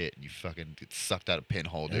hits your shit and you fucking get sucked out a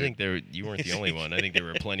pinhole, I dude. think you weren't the only one. I think there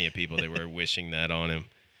were plenty of people that were wishing that on him.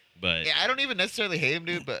 But Yeah, I don't even necessarily hate him,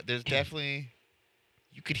 dude, but there's definitely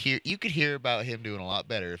you could hear about him doing a lot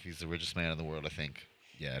better if he's the richest man in the world. I think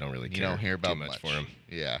yeah, I don't really you care don't hear about too much for him.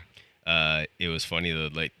 Yeah, It was funny though.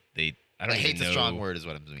 Like I don't even hate's know. a strong word, is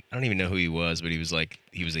what I'm doing. I don't even know who he was, but he was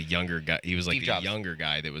a younger guy. He was like Steve the Jobs. younger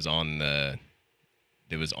guy that was on the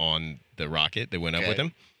rocket that went up Okay. with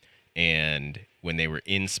him. And when they were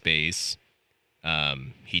in space,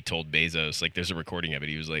 he told Bezos, like, there's a recording of it.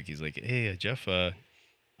 He's like, hey, Jeff,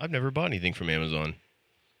 I've never bought anything from Amazon.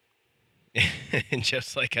 And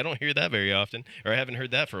Jeff's like, I don't hear that very often, or I haven't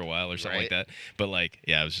heard that for a while, or something like Right. that. But like,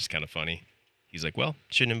 yeah, it was just kind of funny. He's like, well,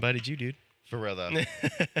 shouldn't have invited you, dude. For real though,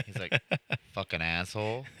 he's like fucking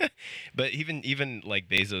asshole. But even like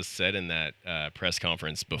Bezos said in that press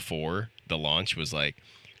conference before the launch was like,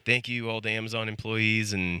 thank you all the Amazon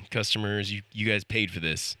employees and customers. You guys paid for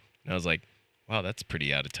this. And I was like, wow, that's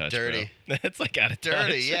pretty out of touch. Dirty. Bro. That's like out of touch.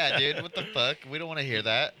 Dirty, yeah, dude. What the fuck? We don't want to hear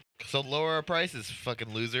that. So lower our prices,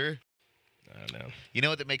 fucking loser. I don't know. You know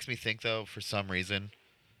what that makes me think though? For some reason,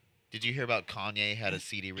 did you hear about Kanye had a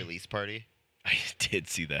CD release party? I did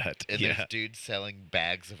see that. And yeah. there's dudes selling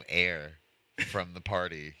bags of air from the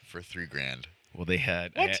party for $3,000. Well, they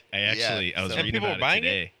had. What? I actually Yeah, I was so- reading people about were buying it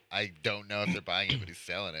today. I don't know if they're buying it, but he's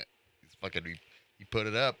selling it. He's fucking. He put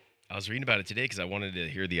it up. I was reading about it today because I wanted to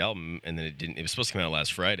hear the album, and then it didn't. It was supposed to come out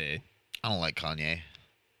last Friday. I don't like Kanye.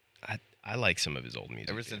 I like some of his old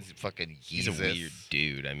music. Ever dude. since fucking He's Jesus. a weird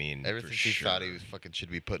dude. I mean, Ever for since he sure. thought he was fucking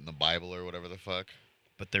should be put in the Bible or whatever the fuck.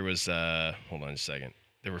 But there was hold on a second.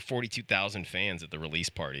 There were 42,000 fans at the release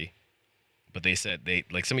party. But they said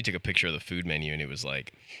somebody took a picture of the food menu and it was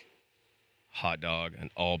like hot dog,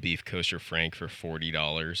 an all beef kosher frank for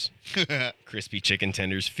 $40, crispy chicken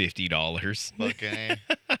tenders $50. Fucking A.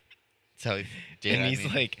 That's how he did. And he's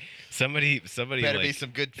like somebody better like be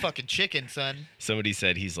some good fucking chicken, son. somebody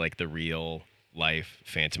said he's like the real life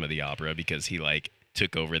Phantom of the Opera because he like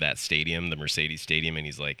took over that stadium, the Mercedes Stadium, and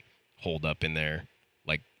he's like holed up in there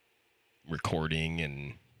like recording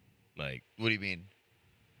and like What do you mean?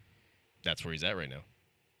 that's where he's at right now.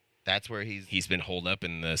 That's where he's He's been holed up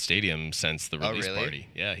in the stadium since the release really? party.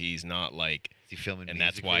 Yeah, he's not like, is he filming and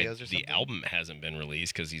music that's why videos or the something? album hasn't been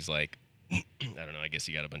released because he's like, I don't know. I guess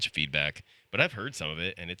he got a bunch of feedback, but I've heard some of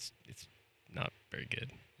it and it's not very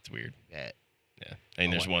good. It's weird. Yeah, Yeah, I mean,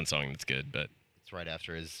 Oh, there's what? one song that's good, but it's right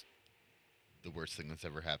after the worst thing that's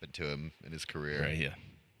ever happened to him in his career. right, yeah.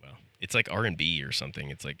 Well, it's like R&B or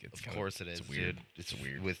something. It's like it's Of kinda- course it is. It's weird. Dude. It's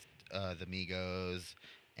weird. With the Migos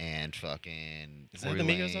and fucking Is that Tory the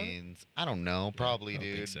Migos on it? Lanez. I don't know. Probably, I don't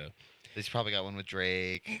dude. think so. He's probably got one with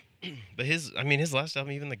Drake. But his last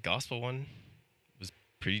album, even the gospel one, was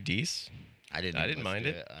pretty decent. I didn't listen mind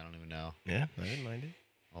to it. I don't even know. Yeah, I didn't mind it.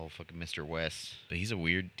 Oh, fucking Mr. West. But he is a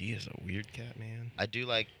weird cat, man. I do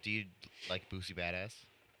like. Do you like Boosie Badass?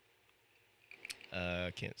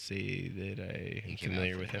 Can't say that I He am came out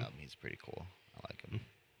familiar for with the him. album. He's pretty cool. I like him.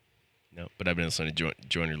 No, but I've been listening to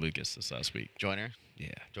Joyner Lucas this last week. Joyner. Yeah,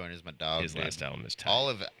 Joyner's my dog. his dude. last album is tight. All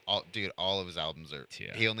of his albums are.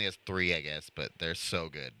 Yeah. He only has 3, I guess, but they're so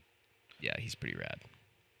good. Yeah, he's pretty rad.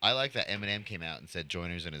 I like that Eminem came out and said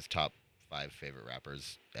Joyner's in his top 5 favorite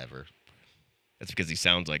rappers ever. That's because he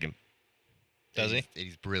sounds like him. Does he? And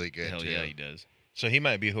he's really good. Hell too. yeah, he does. So he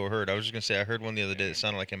might be who I heard. I was just gonna say I heard one the other day that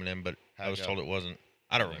sounded like Eminem, but I How'd was it go? told it wasn't.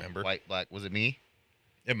 I don't remember. White, black. Was it me?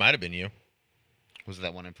 It might have been you. Was it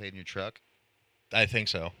that one I played in your truck? I think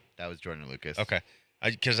so. That was Joyner Lucas. Okay.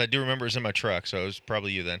 Because I do remember it was in my truck, so it was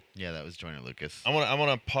probably you then. Yeah, that was Joyner Lucas. I want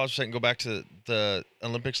to pause for a second, and go back to the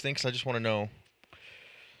Olympics thing, because I just want to know.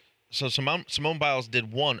 So Simone Biles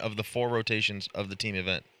did one of the 4 rotations of the team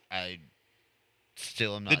event. I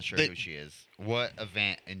still am not Did sure they- who she is. What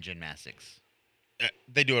event in gymnastics?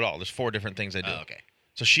 They do it all. There's 4 different things they do. Oh, okay.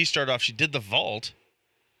 So she started off. She did the vault,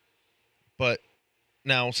 but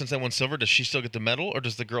now since they won silver, does she still get the medal, or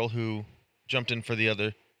does the girl who jumped in for the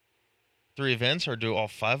other 3 events, or do all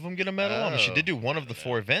 5 of them get a medal? I mean, she Oh. did do one of the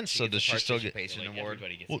 4 events, so does she still get? Participation Like, award?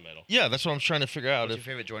 everybody gets Well, a medal. yeah, that's what I'm trying to figure out. What's your If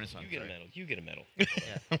favorite Joyner song? You get a Sorry. medal. You get a medal.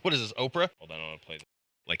 what is this, Oprah? Hold on, I want to play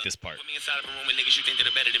like this part. Put me inside of a room with niggas you think that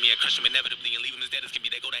are better than me. I crush them inevitably and leave them as dead as can be.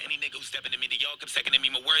 They go to any nigga who's stepping to me. They all come second to me.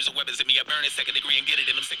 My words are weapons at me. I burn it second degree and get it.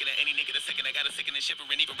 And I'm sicker than any nigga that's second. I got a sick and shivering.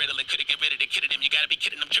 Even riddling. Couldn't get rid of the kid of them. You gotta be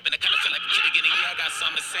kidding. I'm tripping. I kinda feel like a kid again. And yeah, I got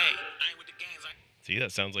something to say. I ain't with the games. See,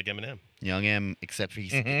 that sounds like Eminem. Young M, except for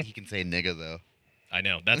Mhm. he can say nigga though. I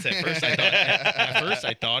know. That's at first I thought. At first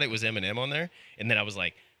I thought it was Eminem on there, and then I was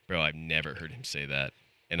like, bro, I've never heard him say that.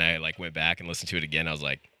 And I like went back and listened to it again. I was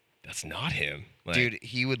like, that's not him. Like, Dude,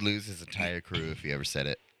 he would lose his entire crew if he ever said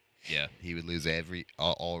it. yeah. He would lose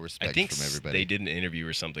all respect I think from everybody. they did an interview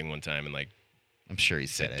or something one time, and like I'm sure he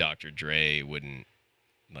said said it. Dr. Dre would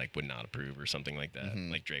not approve or something like that.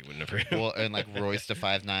 Mhm. Like Dre wouldn't approve. Well, and like Royce the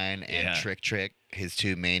 5'9" and Yeah. Trick, his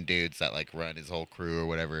 2 main dudes that like run his whole crew or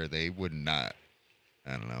whatever, they would not.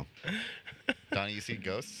 I don't know. Donnie, you seen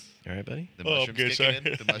Ghosts? All right, buddy. The Oh, I'm mushrooms good, kicking sorry. in.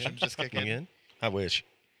 The mushrooms just kicking in. Again? I wish.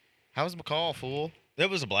 How was McCall, fool? That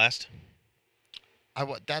was a blast.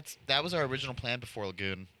 That was our original plan before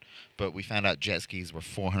Lagoon, but we found out jet skis were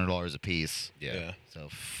 $400 a piece. Yeah. So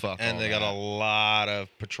fuck. And all they got that. a lot of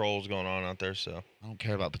patrols going on out there, so. I don't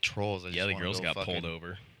care about patrols. I Yeah, just the wanna girls go got fucking- pulled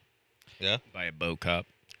over Yeah? by a boat cop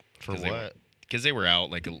For 'cause they were- what? because they were out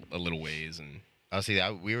like a little ways and Oh, see,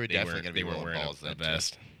 we were they definitely weren't gonna be they weren't rolling wearing balls a then. too.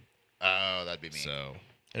 vest. Oh, that'd be me. So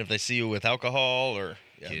And if they see you with alcohol or.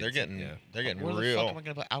 Yeah, Kids, they're getting yeah. they're getting Where the real. fuck am I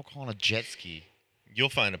gonna put alcohol on a jet ski? You'll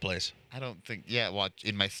find a place. I don't think. Yeah, well,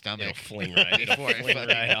 in my it'll stomach. fling right, it'll Before I fling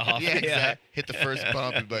fucking- right off. Yeah, exactly. Hit the first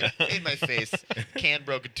bump and be like, in my face. Can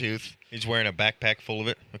broken tooth. He's wearing a backpack full of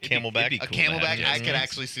it, a It'd camelback. be A cool to have camelback. jet I could skis.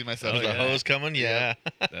 actually see myself. There's Oh, a yeah. hose coming. Yeah.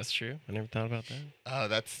 Yeah. That's true. I never thought about that. Oh,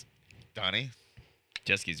 that's Donnie.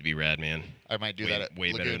 Jet skis would be rad, man. I might do way, that at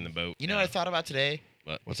way better Lagoon. than the boat. You know what I thought about today?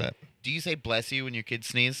 What's that? Do you say bless you when your kids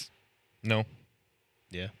sneeze? No.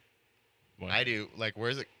 Yeah. Why? I do. Like,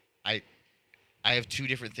 where's it? I have 2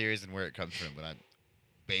 different theories and where it comes from, but I'm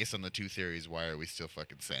based on the two theories, why are we still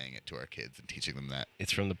fucking saying it to our kids and teaching them that?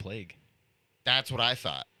 It's from the plague. That's what I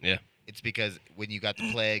thought. Yeah. It's because when you got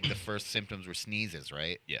the plague, the first symptoms were sneezes,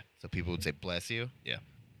 right? Yeah. So people would say, bless you. Yeah.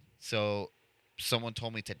 So someone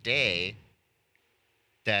told me today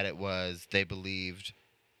that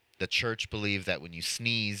the church believed that when you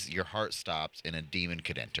sneeze, your heart stops and a demon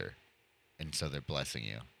could enter. And so they're blessing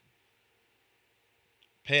you.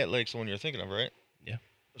 Payette Lake's the one you're thinking of, right? Yeah.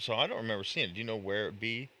 So I don't remember seeing it. Do you know where it'd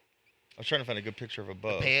be? I was trying to find a good picture of a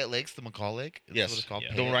boat. Payette Lake's the McCall Lake? Is that Yes. what it's called?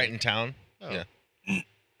 Yeah. The one Payette right Lake? in town. Oh. Yeah.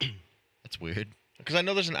 That's weird. Because I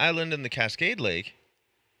know there's an island in the Cascade Lake.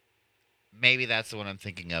 Maybe that's the one I'm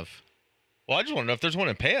thinking of. Well, I just want to know if there's one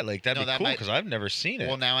in Payette Lake. That'd No, be that cool might- because I've never seen it.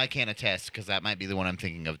 Well, now I can't attest because that might be the one I'm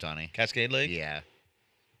thinking of, Donnie. Cascade Lake? Yeah.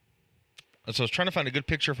 And so I was trying to find a good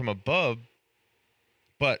picture from above.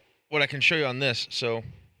 But what I can show you on this, so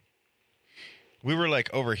we were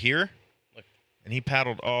like over here, Look. and he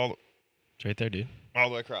paddled all It's right there, dude. the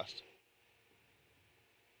way across.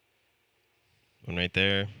 One right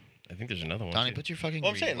there. I think there's another one. Donnie, too. put your fucking Well,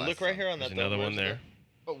 I'm reading saying, look glasses right on. here on There's that. another where's one there.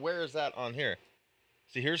 But where is that on here?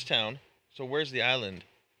 See, here's town. So where's the island?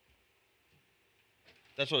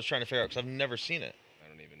 That's what I was trying to figure out because I've never seen it. I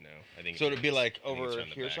don't even know. I think. So it's it'd be on like I think it's over on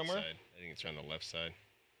the here back somewhere? side. I think it's on the left side.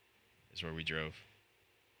 Is where we drove.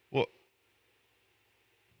 Well,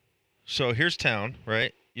 so here's town,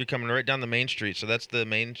 right? You're coming right down the main street, so that's the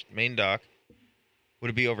main dock. Would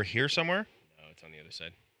it be over here somewhere? No, it's on the other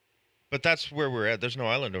side. But that's where we're at. There's no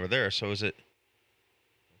island over there, so is it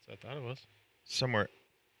That's what I thought it was. somewhere?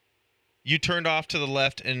 You turned off to the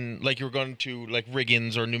left and like you were going to like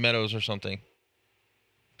Riggins or New Meadows or something.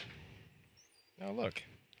 Oh, look.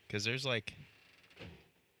 Because there's like.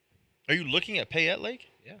 Are you looking at Payette Lake?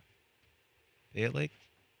 Payette Lake?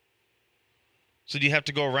 So do you have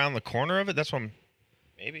to go around the corner of it? That's what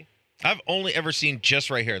Maybe. I've only ever seen just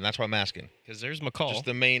right here, and that's why I'm asking. Because there's McCall. Just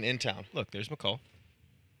the main in town. Look, there's McCall.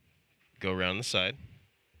 Go around the side.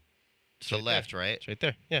 To the left, right? It's right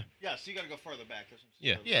there. Yeah. Yeah, so you got to go farther back.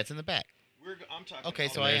 Yeah. Yeah, it's in the back. I'm talking. Okay, all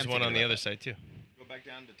so the I way- There's am one on thinking the about other that. side, too. Go back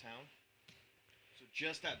down to town. So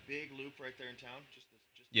just that big loop right there in town, just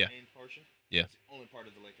Yeah. the main portion. Yeah. It's the only part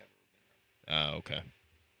of the lake I've ever been around. Okay.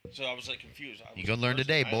 So I was like confused. You gonna learn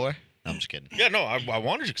today, boy. No, I'm just kidding. Yeah, no, I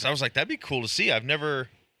wanted to because I was like, that'd be cool to see. I've never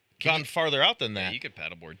gone farther out than Yeah, that. you could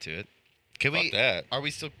paddleboard to it. Can Fuck we? that. Are we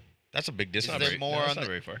still? That's a big Is distance. there very, more no, on it's not the-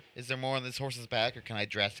 very far. Is there more on this horse's back, or can I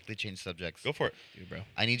drastically change subjects? Go for it. Dude, bro.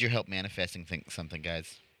 I need your help manifesting something,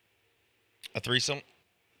 guys. A threesome.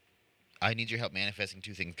 I need your help manifesting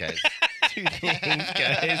two things, guys. Two things,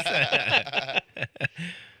 guys.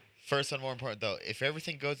 First and more important, though, if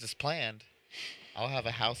everything goes as planned, I'll have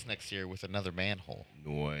a house next year with another manhole.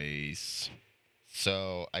 Nice.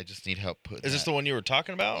 So I just need help putting. Is this the one you were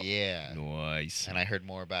talking about? Yeah. Nice. And I heard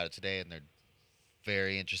more about it today, and they're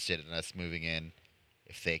very interested in us moving in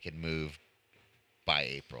if they can move by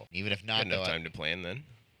April. Even if Got not, enough though, time to plan then.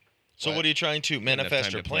 So what are you trying to Enough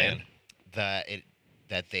manifest time or to plan?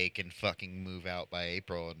 that they can fucking move out by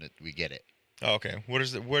April and that we get it. Oh, okay.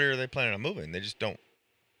 Where are they planning on moving? They just don't.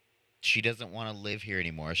 She doesn't want to live here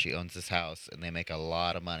anymore. She owns this house, and they make a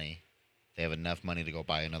lot of money. They have enough money to go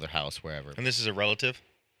buy another house wherever. And this is a relative.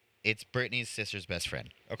 It's Brittany's sister's best friend.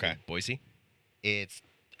 Okay. Boise? It's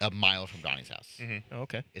a mile from Donnie's house. Mhm. Oh,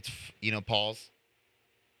 okay. It's Paul's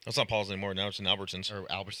It's not Paul's anymore. Now it's in Albertsons. or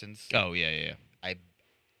Albertsons. Oh, yeah, yeah, yeah.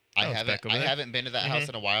 I it's haven't back over there? haven't been to that house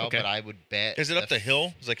in a while, Okay. but I would bet. Is it up the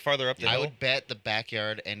hill? It's like farther up the I hill. would bet the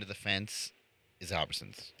backyard end of the fence is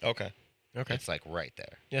Albertsons. Okay. Okay. It's like right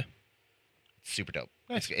there. Yeah. It's super dope.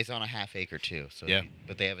 Nice. It's on a half acre too. So Yeah.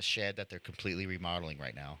 But they have a shed that they're completely remodeling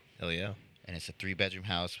right now, Hell yeah. and it's a 3-bedroom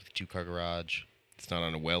house with a 2-car garage. It's not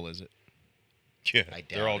on a well, is it? Yeah. I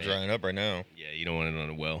They're all doubt it. drying up right now. Yeah, you don't want it on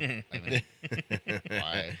a well. I mean,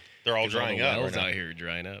 why? They're all 'Cause drying the up. wells right now. out here are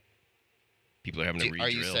drying up. People are having to re-drill. Are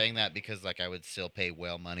you saying that because like I would still pay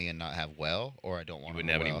well money and not have well, or I don't You want? wouldn't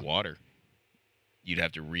a have well? any water? You'd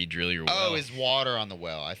have to re-drill your well. Oh, is water on the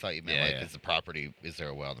well? I thought you meant Yeah, like yeah. is the property? Is there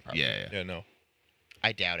a well on the property? Yeah, yeah. Yeah, no.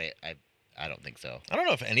 I doubt it. I don't think so. I don't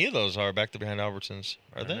know if any of those are back there behind Albertsons.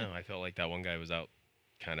 Are I they? don't know. I felt like that one guy was out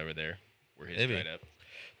kind of over there where his Maybe. dried up.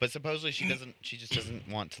 But supposedly she doesn't. She just doesn't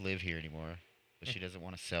want to live here anymore. But she doesn't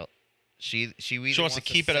want to sell. She either wants to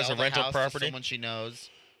keep it as sell a the rental house property? to someone she knows,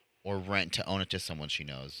 or rent to own it to someone she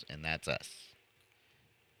knows, and that's us.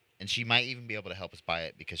 And she might even be able to help us buy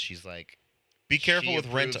it because she's like. Be careful she with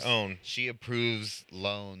rent to approves- own. She approves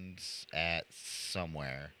loans at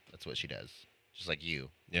somewhere. That's what she does. Just like you.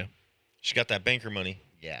 She got that banker money,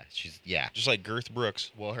 Yeah, yeah. just like Girth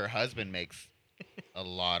Brooks. Well, her husband makes a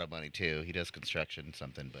lot of money too. He does construction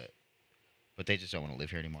something, but but they just don't want to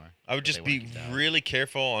live here anymore. I would But they just wanna be keep the house. really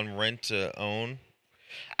careful on rent to own.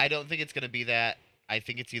 I don't think it's gonna be that. I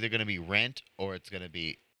think it's either gonna be rent or it's gonna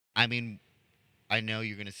be. I mean, I know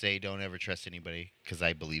you're gonna say don't ever trust anybody because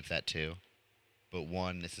I believe that too. But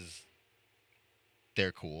one,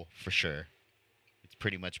 they're cool for sure. It's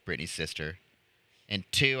pretty much Brittany's sister. And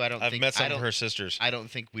two, I've met some of her sisters. I don't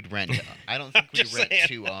think we'd rent. I don't think we'd Just rent saying.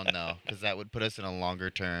 to own though, because that would put us in a longer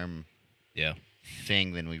term Yeah.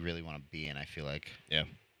 thing than we really want to be in. I feel like. Yeah.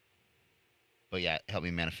 But yeah, help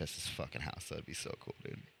me manifest this fucking house. That'd be so cool,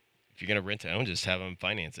 dude. If you're gonna rent to own, just have them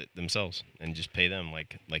finance it themselves and just pay them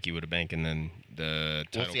like you would a bank, and then the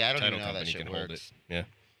Well, title, see, I don't title even know how that company shit can hold it. works. Yeah.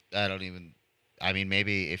 I don't even. I mean,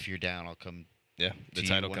 maybe if you're down, I'll come. Yeah. The To you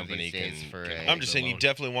title one of company these can. days for can a- hold I'm just the saying you loan.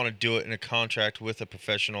 definitely want to do it in a contract with a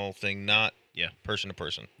professional thing, not Yeah. person to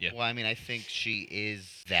person. Yeah. Well, I mean, I think she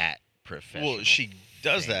is that professional. Well, she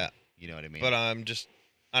does thing. that, You know what I mean? but I'm just,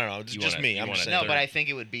 I don't know. It's You just wanna- me. you I'm just wanna- saying. no, but I think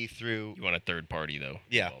it would be through. You want a third party though.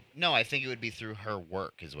 Yeah. involved. No, I think it would be through her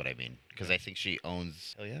work, is what I mean. Because I think she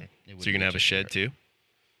owns. Hell yeah. it So would you're be gonna have a just shed her. too?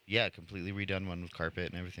 Yeah, completely redone one with carpet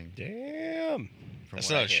and everything. Damn. From That's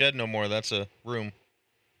what I not a hear. shed no more. That's a room.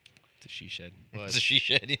 It's a she shed. But It's a she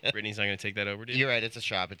shed. Yeah. Brittany's not gonna take that over, dude. you're right. It's a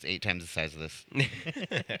shop. It's 8 times the size of this.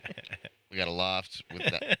 We got a loft with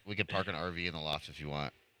that. We could park an RV in the loft if you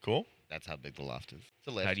want. Cool. That's how big the loft is. It's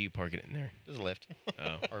a lift. How do you park it in there? There's a lift.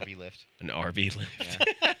 Oh, RV lift. an RV lift.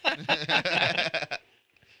 Yeah.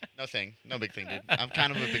 No thing. No big thing, dude. I'm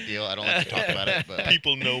kind of a big deal. I don't like to talk about it, but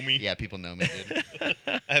People know me. yeah, people know me, dude.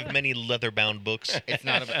 I have many leather-bound books. It's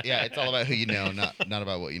not about. Yeah, it's all about who you know, not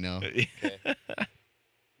about what you know. Okay.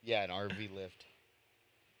 Yeah, an RV lift.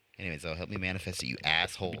 Anyways, though, help me manifest it, you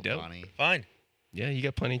asshole, That'd be dope. Donnie. Fine. Yeah, you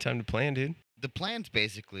got plenty of time to plan, dude. The plan's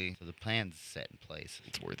basically the plan's set in place.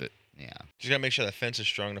 It's worth it. Yeah, Just gotta make sure that fence is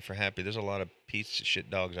strong enough for Happy. There's a lot of piece of shit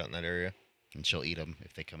dogs out in that area. and she'll eat them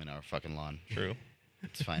if they come in our fucking lawn. True.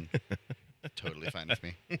 It's fine. Totally fine with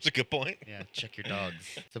me. That's a good point. Yeah, check your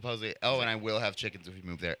dogs. Supposedly. Oh, and I will have chickens if we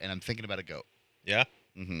move there. And I'm thinking about a goat. Yeah.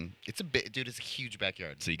 Mm-hmm. It's a bit, dude. It's a huge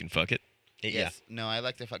backyard. So you can fuck it. Yeah. Yes. No, I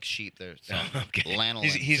like to fuck sheep. They're soft. Okay. Lanolin.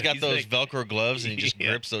 He's got He's those like- Velcro gloves and he just Yeah.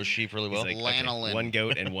 grips those sheep really well. He's like, Lanolin. one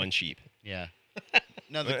goat and one sheep. Yeah.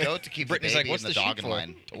 No, the goat to keep the Brittany's baby like, "What's and the the dog sheep in for?"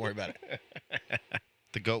 line. Don't worry about it.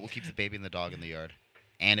 The goat will keep the baby and the dog in the yard,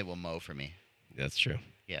 and it will mow for me. That's true.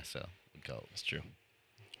 Yeah, so a goat. That's true.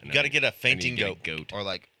 You gotta get a fainting get a goat. goat. Or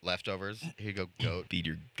like leftovers. Here you go, goat. Feed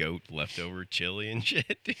your goat leftover chili and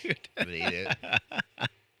shit, dude. It would eat it.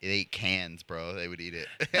 It ate cans, bro. They would eat it,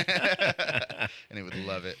 and it would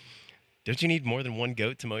love it. Don't you need more than one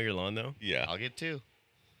goat to mow your lawn, though? Yeah. I'll get 2.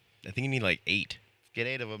 I think you need like 8. Get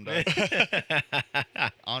 8 of them, dog.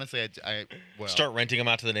 Honestly, well, Start renting them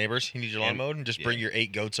out to the neighbors. You need your lawn And- mowed and just yeah. bring your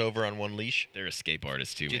 8 goats over on one leash. They're escape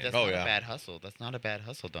artists, too, dude, man. that's Oh, not yeah. a bad hustle. That's not a bad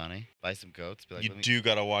hustle, Donnie. Buy some goats. Be like, You let me, do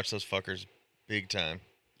gotta watch those fuckers big time.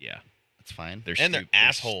 Yeah. That's fine. They're And they're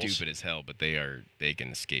assholes. stupid as hell, but they can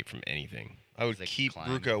escape from anything. I would They can keep climb.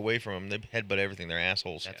 Ruka away from them. They headbutt everything. They're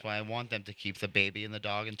assholes. That's why I want them to keep the baby and the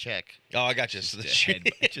dog in check. Oh, I got you. So the shit.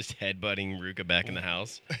 Just headbutting Ruka back in the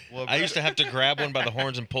house. Well, I used to have to grab one by the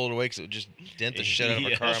horns and pull it away because it would just dent the shit out of a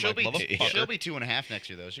Yeah. car. I'm she'll like, be motherfucker. she'll be 2.5 next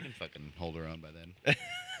year though. She can fucking hold her own by then.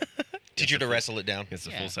 Teach her to wrestle it down. It's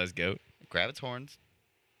a Yeah. full-size goat. Grab its horns,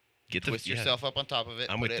 Get the twist yeah. yourself up on top of it,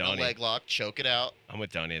 I'm put with it in Donnie. a leg lock, choke it out. I'm with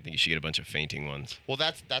Donnie. I think you should get a bunch of fainting ones. Well,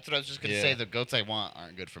 that's what I was just gonna Yeah. say. The goats I want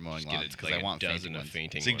aren't good for mowing Just get lawns it, because like I want a fainting dozen of ones.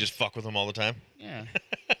 fainting So you can ones. just fuck with them all the time. Yeah.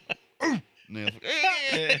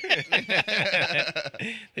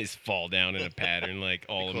 They just fall down in a pattern, like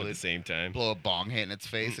all of them Cool, at the dude. same time. Blow a bong hit in its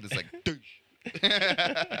face, and it's like,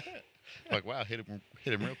 douche. Like, wow, hit him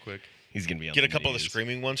real quick. He's gonna be on Get a the couple of the news.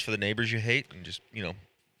 screaming ones for the neighbors you hate and just,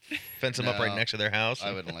 fence them up right No, next to their house.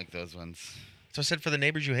 I wouldn't like those ones. So I said for the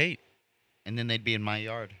neighbors you hate. And then they'd be in my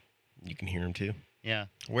yard. You can hear him too. Yeah.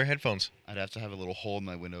 Wear headphones. I'd have to have a little hole in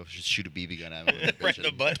my window, just shoot a BB gun at it. Right in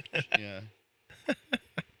the butt. Yeah.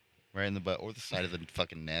 Right in the butt or the side of the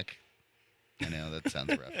fucking neck. I know, that sounds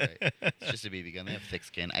rough, right? It's just a BB gun. They have thick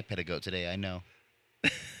skin. I pet a goat today, I know.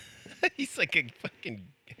 He's like a fucking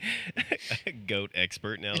goat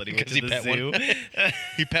expert now that he went 'Cause to he the pet zoo. one.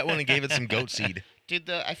 He pet one and gave it some goat seed. Dude,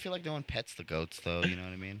 I feel like no one pets the goats, though, you know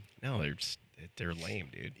what I mean? No, they're lame,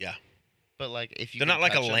 dude. Yeah. But, like, if you They're could not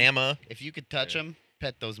like a touch 'em- llama. If you could touch them,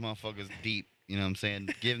 pet those motherfuckers deep. You know what I'm saying?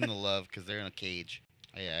 Give them the love because they're in a cage.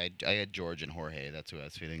 I had George and Jorge. That's who I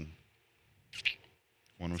was feeding.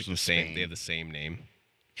 One was It's from the same. Spain. They have the same name.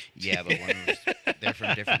 Yeah, but one was, they're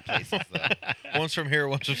from different places, though. One's from here,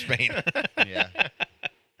 one's from Spain. Yeah.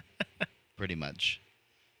 Pretty much.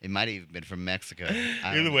 It might have even been from Mexico. I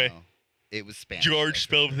Either don't way. know. It was Spanish. George though, for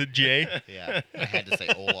spelled with a J. Yeah, I had to say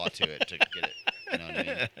 "hola" to it to get it. You know what I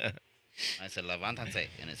mean? I said "levántense,"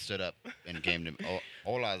 and it stood up and came to me. Oh,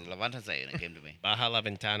 "Hola, levántense," and it came to me. Baja la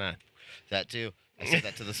ventana. That too. I said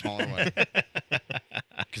that to the smaller one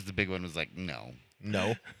because the big one was like, "No."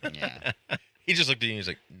 No. Yeah. He just looked at you and he's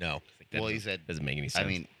like, no. Well, he said. Doesn't make any sense. I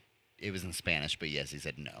mean, it was in Spanish, but yes, he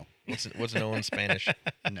said no. What's no in Spanish?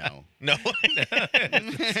 No. No.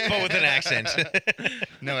 But with an accent.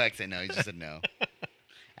 No accent. No, he just said no.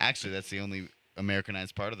 Actually, that's the only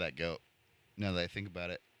Americanized part of that goat. Now that I think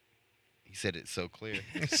about it, he said it so clear.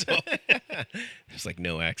 So, there's like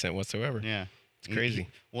no accent whatsoever. Yeah, It's crazy.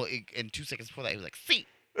 And 2 seconds before that, he was like, "See."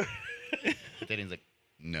 But then he's like,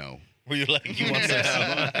 "No." were you like, he wants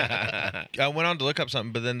to I went on to look up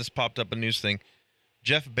something, but then this popped up a news thing.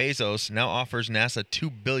 Jeff Bezos now offers NASA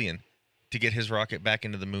 $2 billion to get his rocket back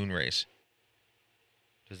into the moon race.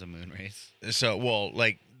 There's a moon race. So, well,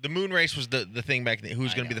 like the moon race was the thing back then.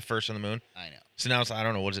 Who's I going to be know. the first on the moon? I know. So now it's I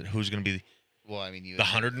don't know what is it. Who's going to be Well, I mean, you. the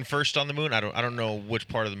 101st on the moon? I don't know which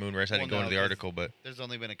part of the moon race. I didn't go Well, into no, the 'cause- article, but There's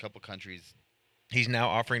only been a couple countries. he's now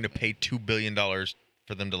offering to pay $2 billion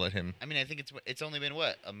for them to let him. I mean, I think it's only been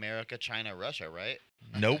what? America, China, Russia, right?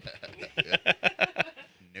 Nope.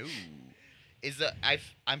 No.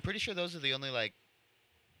 I'm pretty sure those are the only like.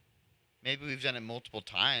 Maybe we've done it multiple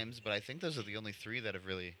times, but I think those are the only 3 that have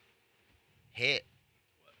really hit.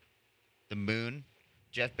 The moon.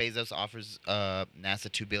 Jeff Bezos offers NASA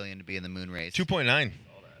 $2 billion to be in the moon race. 2.9.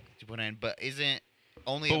 2.9, but isn't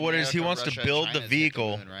only. But what is he America, wants to Russia, build the China's hit the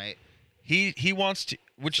vehicle. moon, right? He wants to,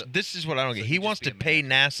 which So- this is what I don't so get. he'd He just wants be to pay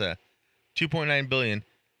NASA 2.9 billion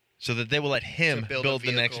so that they will let him To build a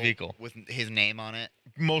the next vehicle. with his name on it.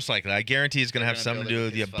 Most likely, I guarantee it's gonna They're have something to build do it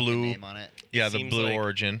with the his fucking blue, name on it. yeah, the Seems blue like-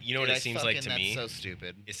 origin. You know what Dude, it seems like to me? That's so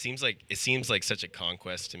stupid. It seems like such a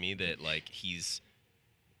conquest to me that like he's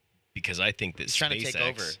because I think that He's trying to take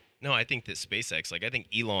over. No, I think that SpaceX, like I think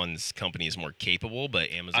Elon's company is more capable,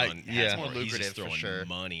 but Amazon yeah. has It's more more. He's lucrative just for throwing sure.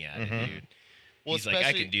 money at Mhm. it, dude. Well, He's like, I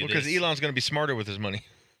especially- can do Because this. Elon's gonna be smarter with his money.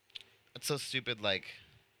 That's so stupid. Like,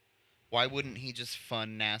 why wouldn't he just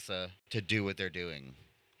fund NASA to do what they're doing?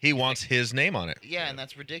 He wants his name on it. Yeah, and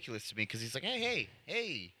that's ridiculous to me because he's like,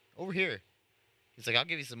 hey, over here. He's like, I'll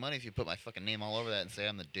give you some money if you put my fucking name all over that and say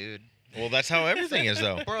I'm the dude. Well, that's how everything is,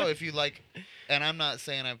 though. Bro, if you like, and I'm not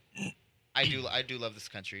saying I do love this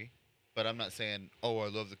country, but I'm not saying, oh, I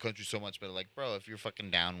love the country so much, but like, bro, if you're fucking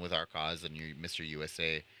down with our cause and you're Mr.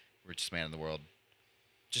 USA, richest man in the world,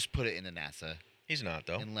 just put it into NASA He's not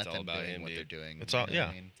though. and let It's all them about doing him, what dude. they're doing. It's all- you know what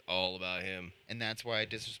I yeah. mean? It's all about him. And that's why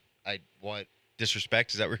what?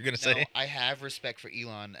 Disrespect? Is that what you're gonna No, say? I have respect for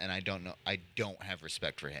Elon, and I don't have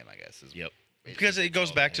respect for him. I guess. Yep. Because it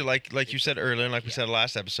goes back to like you said earlier, and like we said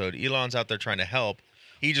last episode. Elon's out there trying to help.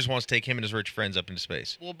 He just wants to take him and his rich friends up into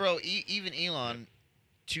space. Well, bro, even Elon,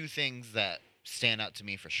 2 things that stand out to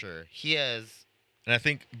me for sure. He has And I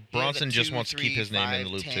think he has a Bronson just 2, wants to keep 3, his name in the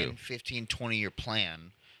 5, loop 10, too. 15, 20-year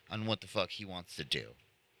plan on what the fuck he wants to do.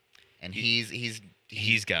 And He-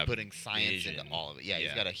 he's got putting science vision. into all of it. Yeah, he's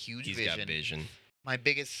Yeah. got a huge He's vision. got vision. My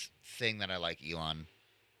biggest thing that I like Elon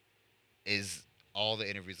is all the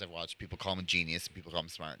interviews I've watched. People call him a genius, and people call him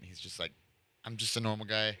smart, and he's just like, I'm just a normal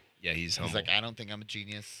guy. Yeah, he's He's humble. like, I don't think I'm a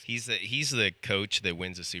genius. He's the coach that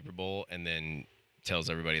wins a Super Bowl and then tells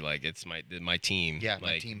everybody like it's my team. Yeah,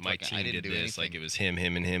 my like, team My fucking- I team didn't did do this. Like anything. it was him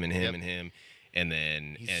and him and him Yep. and him, and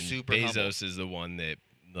then He's and super Bezos humble. is the one that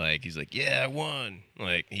like he's like yeah I won.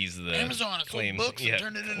 Like he's the Amazon sold claims books yeah, and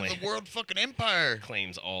turned it into claim- the world fucking empire.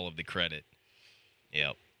 claims all of the credit.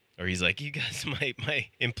 Yep. Or he's like, you guys, my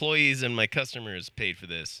employees and my customers paid for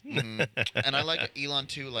this. Mhm. And I like Elon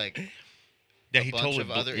too. Like Yeah, a he bunch totally.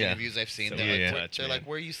 of other yeah. interviews I've seen. So They're, yeah, like, yeah. where, Touch, they're man. like,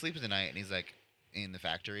 "Where are you sleeping tonight?" And he's like, "In the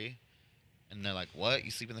factory." And they're like, "What?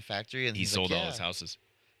 You sleep in the factory?" And He he's sold like, all "Yeah." his houses.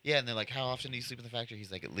 Yeah, and they're like, "How often do you sleep in the factory?"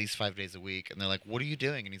 He's like, "At least 5 days a week." And they're like, "What are you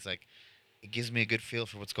doing?" And he's like, "It gives me a good feel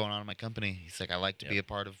for what's going on in my company." He's like, "I like to be Yep. a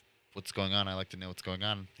part of what's going on. I like to know what's going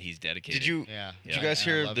on." He's dedicated. Did you Yeah. did you Yeah, guys and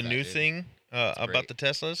I hear love the that, new dude. thing about great. the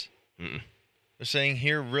Teslas? Mm-mm. They're saying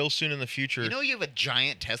here real soon in the future. You know, you have a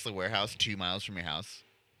giant Tesla warehouse 2 miles from your house.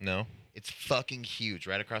 No, It's fucking huge,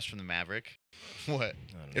 right across from the Maverick. What? I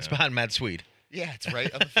don't it's know. behind Mad Swede. Yeah, it's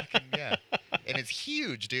right on the fucking and it's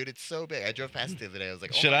huge, dude. It's so big. I drove past it the other day. I was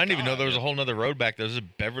like, oh Shit, my I didn't even know God. there was a whole nother road back there. There's a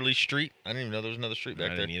Beverly Street. I didn't even know there was another street I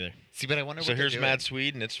back there. didn't either. See, but I wonder So what here's they're Mad doing.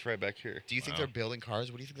 Swede, and it's right back here. Do you think Wow. they're building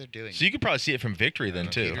cars? What do you think they're doing? So you could probably see it from Victory then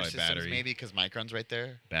know. too. Computer Probably systems, battery. maybe because Micron's right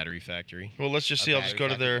there. Battery factory. Well, let's just A see. I'll just battery go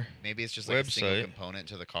to factory. their. Maybe it's just like a single website. component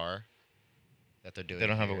to the car that they're doing. They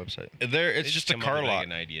don't have a here. website. There, it's They just a come up car with, like, lot.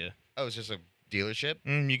 An idea. Oh, it's just a dealership.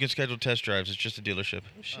 You can schedule test drives. It's just a dealership.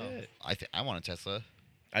 Oh, shit. I want a Tesla.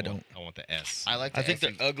 I don't. I want the S. I like. I think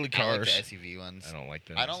they're ugly I like cars. the SUV ones. I don't like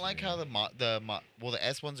those. I don't like yeah. how the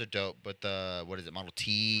S ones are dope, but the what is it? Model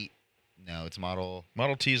T? No, it's Model.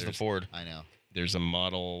 Model T is the There's- Ford. I know. There's a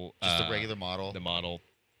model. Just the regular model. The Model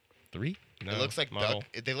 3. No, It looks like model,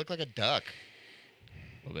 duck. They look like a duck,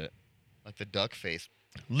 A little bit. like the duck face.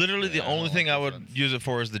 Literally, the Yeah, I don't only like thing I those would ones. use it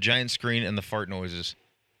for is the giant screen and the fart noises.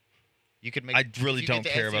 You could make. I really if you don't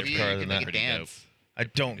get the care about SUV, the car you other can than make that. it Pretty dance I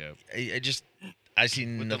don't. dope. I just. I see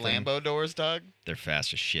with nothing. the Lambo doors, Doug. They're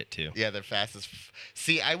fast as shit too. Yeah, they're fast as.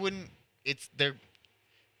 See, I wouldn't.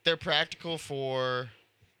 They're practical for,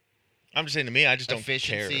 I'm just saying to me, I just don't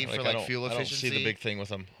efficiency care. for, I like, don't- fuel I don't see the efficiency, big thing with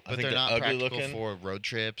them. I but think they're not ugly practical looking. for road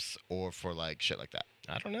trips or for like shit like that.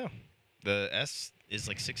 I don't know. The S is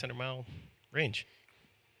like 600-mile range.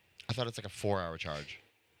 I thought it's like a 4-hour charge.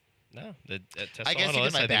 No, the Tesla I guess Model you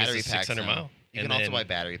S, can buy I think battery is a packs 600 now. mile. You And can also then- buy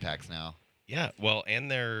battery packs now. Yeah, well,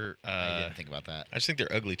 and they're I didn't think about that. I just think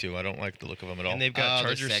they're ugly too. I don't like the look of them at all. and they've got Oh,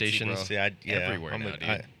 they're charger sexy, stations bro. See, yeah, everywhere I'm now,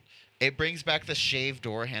 a- dude. It brings back the shaved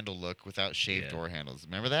door handle look without shaved Yeah. door handles.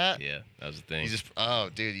 Remember that? Yeah, that was the thing. You just oh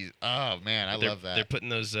dude, oh man, I But they're, love that. They're putting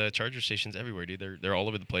those charger stations everywhere, dude. They're all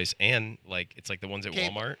over the place, and like it's like the ones at Okay,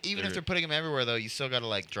 Walmart. even if they're putting them everywhere though, you still gotta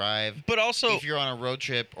like drive. But also, If you're on a road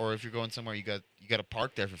trip or if you're going somewhere, you gotta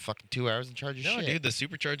park there for fucking 2 hours and charge your no, shit. dude, the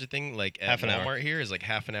supercharger thing, like at Half an Walmart hour. here, is like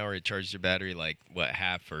half an hour. It charges your battery like what,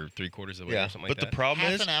 half or 3/4 of the way, yeah. or something But like the that. problem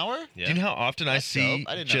Half is, an hour? Yeah. do you know how often I That's see dope.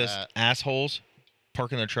 I didn't know just that. assholes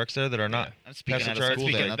parking their trucks there that are not? I'm speaking Tesla out of charge- school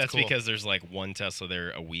That's then. because, That's that's cool. because there's like one Tesla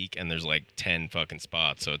there a week, and there's like 10 fucking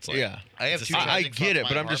spots. So it's like Yeah, I have it's two the I same- charging get spots it, in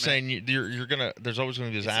but my I'm just apartment. saying you're gonna. There's always gonna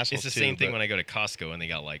be these assholes it's the too, same thing but- when I go to Costco and they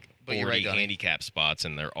got like But you're 40 right, Donnie. handicap spots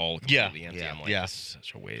and they're all Yeah. completely empty. Yeah. I'm like, Yeah. this is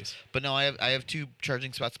such a waste. But no, I have two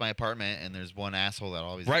charging spots in my apartment, and there's one asshole that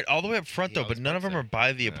always Right, all the way up front He though, but always none of parks them are there.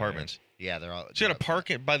 by the Yeah. apartments. Yeah, they're all. So you gotta park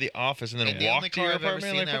it by the office and then And the walk only to your car I've ever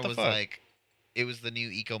apartment. seen Like, there what the was fuck? like, it was the new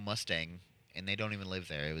Eco Mustang, and they don't even live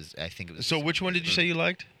there. It was, I think it was. So which one did you say you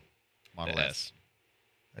liked? Model The S?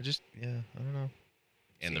 S I don't know.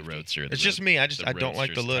 and the Safety. Roadster. It's just me. I don't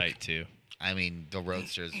like the Roadster's look. tight, too. I mean, the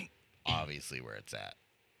Roadster's obviously where it's at.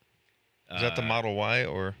 Is that the Model Y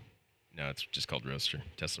or? No, it's just called Roadster.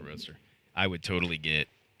 Tesla Roadster. I would totally get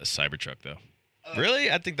a Cybertruck though. Really?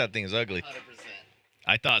 I think that thing is ugly. 100%.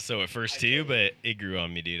 I thought so at first too, but it grew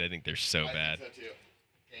on me, dude. I think they're so bad.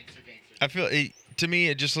 Gangster. I feel to me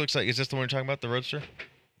it just looks like. Is this the one you're talking about, the Roadster?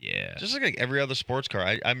 Yeah. Just like every other sports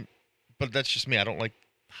car. But that's just me. I don't like.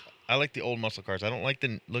 I like the old muscle cars. I don't like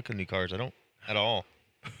the look of new cars. I don't at all.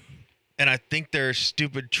 And I think their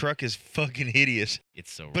stupid truck is fucking hideous.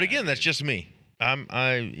 It's so. But rad, again, that's dude. just me. I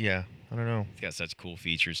don't know. It's got such cool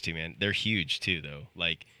features too, man. They're huge too, though.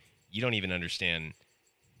 Like, you don't even understand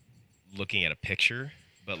looking at a picture,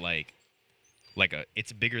 but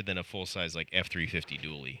it's bigger than a full size like F350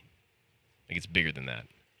 dually. Like it's bigger than that,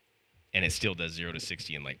 and it still does 0 to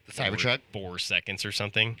 60 in like The Cybertruck? 4 seconds or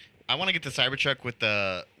something. I want to get the Cybertruck with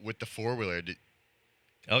the 4-wheeler.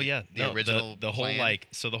 Oh yeah, The original the whole plan.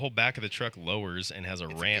 the whole back of the truck lowers and has a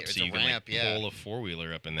ramp, it's so a you can ramp, like yeah. pull a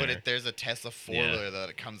 4-wheeler up in there. But there's a Tesla 4-wheeler that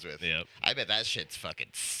it comes with. Yep. I bet that shit's fucking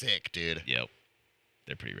sick, dude. Yep.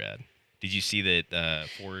 They're pretty rad. Did you see that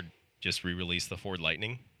Ford just re-released the Ford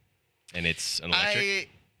Lightning? And it's an electric.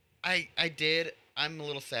 I did. I'm a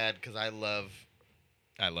little sad because I love.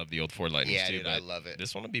 I love the old Ford Lightnings Yeah, too, dude, but I love it.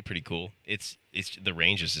 this one would be pretty cool. It's the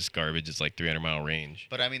range is just garbage. It's like 300-mile range.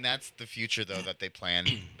 But I mean, that's the future though that they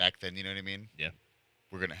planned back then. You know what I mean? Yeah.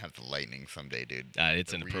 We're gonna have the Lightning someday, dude.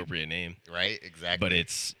 It's The an re- appropriate name, Right? Exactly. but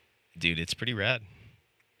it's pretty rad.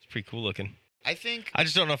 It's pretty cool looking. I think I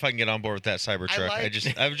just don't know if I can get on board with that Cybertruck.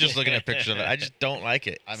 I was just looking at pictures of it. I just don't like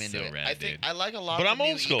it. I'm into So it. rad, I think dude. I like a lot. But of I'm the new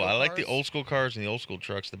old school. eco I like the cars. old school cars and the old school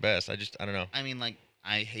trucks the best. I don't know. I mean, like,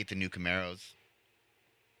 I hate the new Camaros.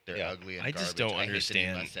 They're Yeah. ugly and I just garbage. don't I hate understand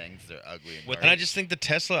the new Mustangs. They're ugly and what garbage. And I just think the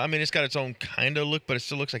Tesla, I mean, it's got its own kind of look, but it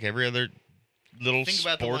still looks like every other little Think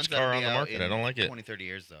about the sports ones that'll car be on the out market. in I don't like it. 20, 30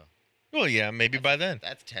 years though. Well, yeah, maybe by then.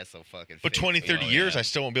 That's Tesla fucking. But fake. 20, 30 Oh, years, yeah. I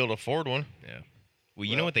still won't be able to afford one. Yeah. Well,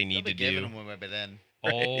 you know what they need to they'll be do? giving them one by then.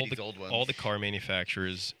 all These the old ones. all the car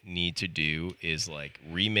manufacturers need to do is like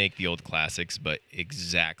remake the old classics, but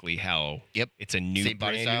exactly how. Yep. It's a new Same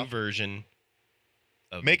body brand style. new version.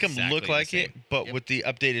 Of Make them exactly look the like same. it, but Yep. with the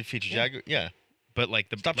updated features. Yeah. Yeah. But like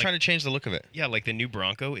the Stop trying to change the look of it. Yeah, like the new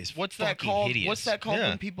Bronco is What's that fucking called? hideous. What's that called Yeah.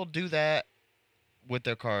 when people do that with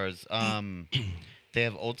their cars? They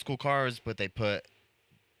have old school cars, but they put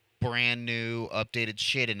brand new updated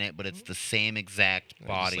shit in it, but it's the same exact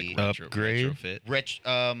body. Upgrade?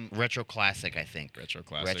 retrofit. Retro classic, I think. Retro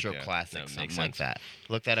classic. Retro yeah. classic, That something makes like sense. that.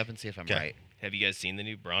 Look that up and see if I'm Okay. right. Have you guys seen the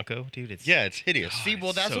new Bronco, dude? It's Yeah, it's hideous. See,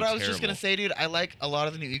 well, it's that's so what I was just gonna terrible. say, dude. I like a lot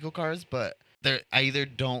of the new eco cars, but I either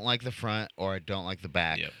don't like the front or I don't like the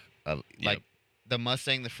back. Yep. Like Yep. the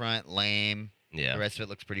Mustang, the front, lame. Yeah. The rest of it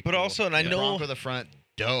looks pretty But cool. also, and I the know- Bronco, the front,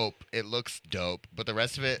 dope. It looks dope, but the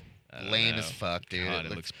rest of it, I don't lame know. as fuck, dude. God,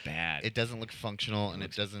 it looks bad. It doesn't look functional, and it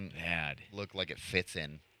looks doesn't bad. look like it fits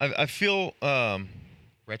in. I feel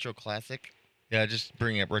Retro classic. yeah, just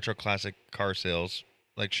bringing up retro classic car sales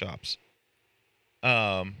like shops.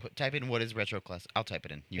 Type in what is retro classic. I'll type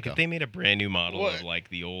it in. You Like go. if they made a brand new model What? of like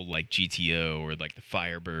the old like GTO or like the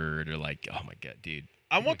Firebird or like, oh my god, dude.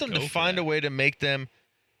 I Who want would them to go for find a that? way to make them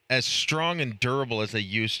as strong and durable as they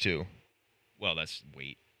used to. Well, that's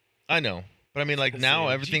weight. I know, but I mean, like Say now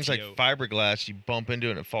a everything's like GTO. fiberglass. You bump into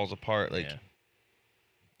it and it falls apart. Like Yeah.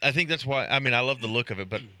 I think that's why. I mean, I love the look of it,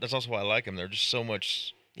 but that's also why I like them. They're just so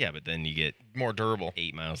much Yeah, but then you get more durable.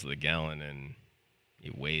 8 miles to the gallon and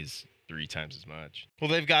it weighs 3 times as much. Well,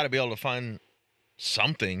 they've got to be able to find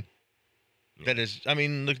something that is. I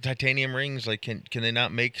mean, look, titanium rings. Like, can they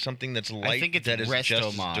not make something that's light think it's that is just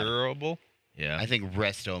as Restomod. durable? Yeah. I think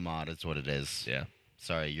Resto Mod is what it is. Yeah.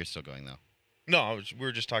 Sorry, you're still going though. No, we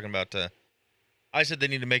were just talking about. I said they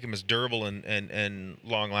need to make them as durable and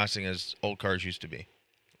long lasting as old cars used to be.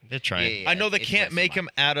 They're trying. Yeah, I know they it's can't make Restomod. them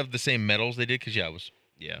out of the same metals they did because it was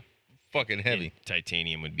Yeah. fucking heavy. And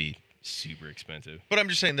titanium would be super expensive. But I'm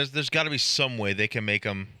just saying, there's got to be some way they can make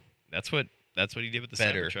them That's what he did with the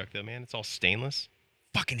Better. Cybertruck though, man. It's all stainless.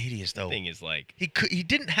 fucking hideous though. Thing is like He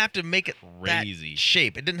didn't have to make it Crazy. that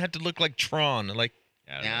shape. It didn't have to look like Tron. Like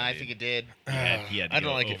I don't Yeah, know, I dude. think it did. He had to I don't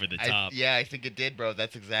go like it. over the I top. think it did, bro.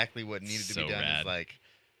 That's exactly what needed to So be done. rad. Is like,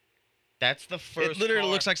 that's the first. it literally car-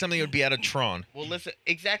 looks like something that would be out of Tron. Well, listen,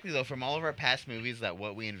 exactly though. From all of our past movies, that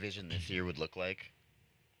what we envisioned this year would look like.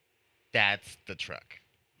 That's the truck.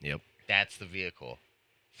 Yep. That's the vehicle.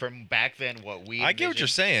 From back then, what we. I get what you're envisioned-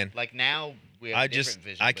 saying. Like now, we have I a just- different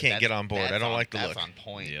vision. I but can't get that's- on board. I that's don't on- like the that's look. on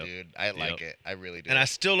point, Yep. dude. I like Yep. it. I really do. And I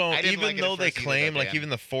still don't, I didn't even like it at though they first either, claim, though, like Dan. even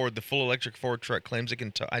the full electric Ford truck claims it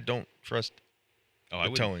can tow. I don't trust. Oh, The I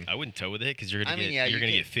wouldn't. towing. I wouldn't tow with it because you're gonna I mean, get yeah, you're you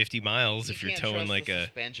gonna can't- get 50 miles if You you're can't towing trust like the a.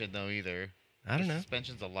 suspension though either. I don't The know.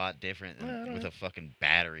 Suspension's a lot different I don't with know. a fucking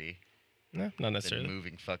battery No, not than necessarily.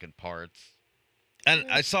 moving fucking parts. And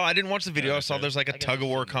I didn't watch the video. Yeah, I saw okay. there's like I a guess tug of there's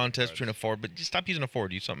war some contest parts. between a Ford, but just stop using a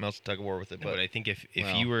Ford. Use something else to tug of war with it. No, but I think if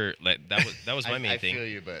Well, you were like that was my main I thing. feel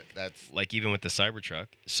you, but that's Like even with the Cybertruck,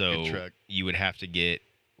 so truck. you would have to get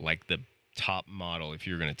like the top model if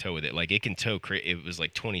you were going to tow with it. Like it can tow. It was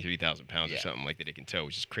like 23,000 pounds or Yeah. something like that. It can tow,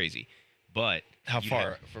 which is crazy. But How you'd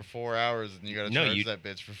far? have- for 4 hours, and you gotta No, charge you- that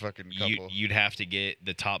bitch for fucking couple. you'd have to get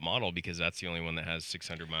the top model because that's the only one that has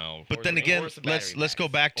 600 mile. But Or then some- again, or some let's battery go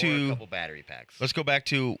packs, back or a to couple battery packs. let's go back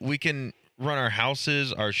to we can run our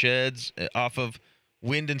houses, our sheds off of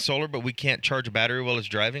wind and solar, but we can't charge a battery while it's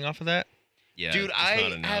driving off of that. Yeah, Dude, it's I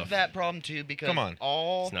not enough. have that problem too because Come on.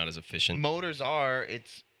 all It's not as efficient. motors are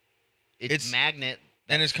it's It's- magnet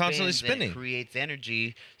that and it's constantly spins and spinning. it creates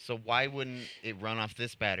energy. So why wouldn't it run off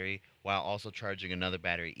this battery while also charging another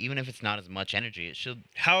battery? Even if it's not as much energy, it should.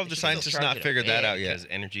 How have It the should still scientists charge not it a figured that bit, out yet? Because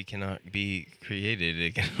energy cannot be created.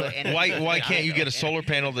 It can, But energy Why doesn't die, can't you get a though. solar Energy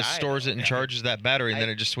panel doesn't that die, stores though. it and charges that battery, and then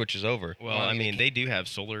it just switches over? well, Well, I I mean, mean, it they do have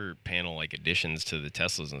solar panel like additions to the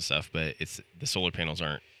Teslas and stuff, but it's the solar panels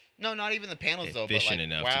aren't No, not even the panels though. efficient but like,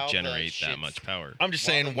 enough while to the generate that shit's- much power. I'm just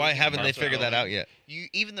while saying, the why moving haven't they parts are figured that going, out yet? You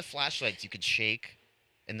even the flashlights you could shake,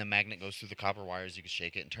 and the magnet goes through the copper wires. You could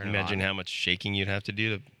shake it and turn Imagine it on. how much shaking you'd have to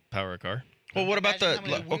do to power a car. Well, what about Imagine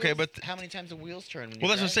the how many okay? wheels- But how many times the wheels turn? When you well,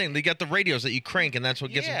 that's what I'm drive? saying. They got the radios that you crank, and that's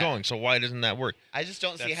what gets them Yeah. going. So why doesn't that work? I just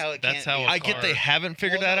don't see That's- how it that's can't. how be a a I get they car. haven't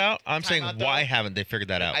figured Hold that on. out. I'm Time saying, out, why though. haven't they figured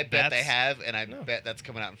that out? I bet they That's- have, and I No. bet that's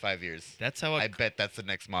coming out in 5 years. That's how I bet that's the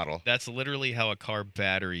next model. that's literally how a car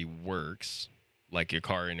battery works. Like your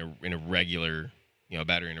car in a regular,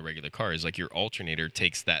 battery in a regular car is like your alternator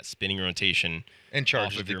takes that spinning rotation And off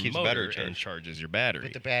charges of it your keeps the motor battery and charged. charges your battery.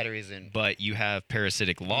 But the battery isn't But you have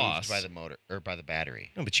parasitic moved loss. by the motor or by the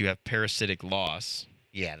battery. No, but you have parasitic loss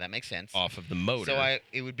Yeah, that makes sense. off of the motor. So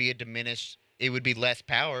it would be a diminished. It would be less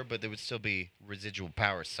power, but there would still be residual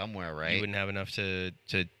power somewhere, right? You wouldn't have enough to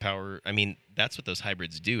power. I mean, that's what those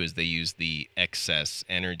hybrids do is they use the excess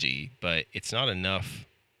energy, but it's not enough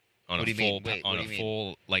on What a do you mean? full Wait, on what a do you mean?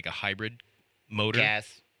 full like a hybrid motor,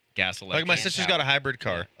 Gas. gas electric. Like my and sister's power. got a hybrid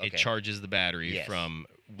car. Yeah. It Okay. charges the battery Yes. from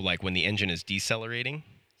like when the engine is decelerating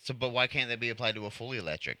So, but why can't that be applied to a fully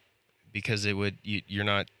electric? because it would you're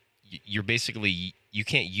not you're basically you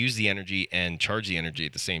can't use the energy and charge the energy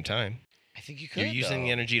at the same time. I think you could. You're using the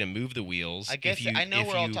though. energy to move the wheels. I guess I know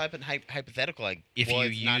we're all typing hypothetical. Like, if well,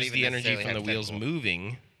 you it's not use even the energy necessarily from the wheels hypothetical.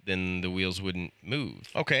 moving, then the wheels wouldn't move.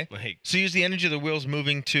 Okay. Like, So use the energy of the wheels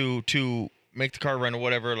moving to make the car run or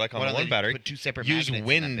whatever, like on Why the don't one they battery. Put 2 separate Use magnets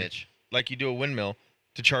wind, in that bitch. like you do a windmill,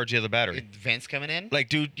 to charge the other battery. Vents coming in. Like,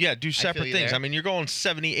 do separate you things. there. I mean, you're going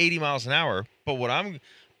 70, 80 miles an hour, but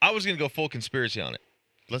I was going to go full conspiracy on it.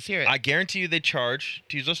 Let's hear it. I guarantee you they charge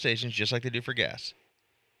to use those stations just like they do for gas.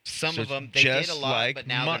 Some So of them it's they did just a lot, like but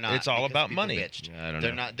now they're not. it's all because about people money. Bitched. I don't They're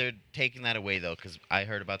know. not. They're taking that away though, because I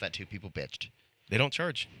heard about that too. People bitched. they don't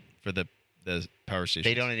charge for the power station.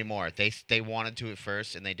 They don't anymore. They wanted to at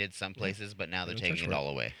first, and they did some places, but now they're They don't taking charge it for it. all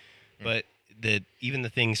away. But even the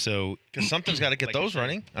thing, so Because something's got to get like you're those saying-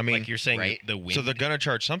 running. I mean, like you're saying, right? the wind. so they're going to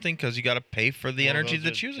charge something because you got to pay for the Well, energy those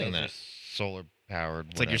that's are- using those are that. solar powered.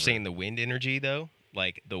 It's like you're saying the wind energy, though.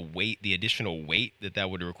 Like the weight, the additional weight that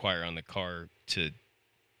would require on the car to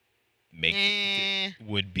make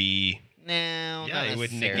would be. No, Yeah, not it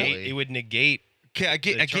would necessarily. negate. It would negate. Okay, I the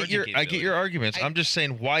get charging your capability. arguments. I- I'm just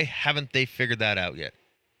saying, why haven't they figured that out yet?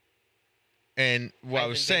 And what I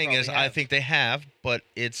was think they saying is, probably I have. think they have, but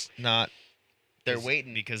it's not. They're It's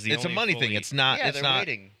waiting. because the It's a only money thing. fully- It's not. Yeah, it's they're not.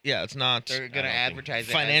 waiting. Yeah, it's not. They're gonna don't think- advertise it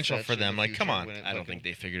as financial such for in them, the like, come future on. when it I don't fucking- think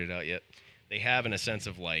they figured it out yet. They have, in a sense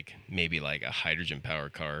of like maybe like a hydrogen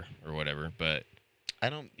powered car or whatever, but I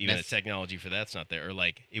don't even the technology for that's not there. Or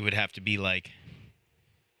like it would have to be like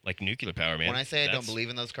nuclear power, man. When I say I don't That's- believe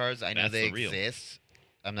in those cars, I know that's they the real. exist.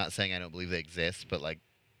 I'm not saying I don't believe they exist, but like,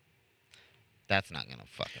 that's not gonna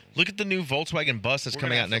fucking. Look at the new Volkswagen bus that's We're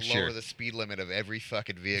coming gonna out have to next lower year. the speed limit of every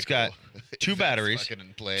fucking vehicle. got if 2 that's batteries. fucking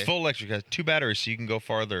in play. It's full electric. It has 2 batteries, so you can go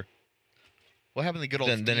farther What happened to the good old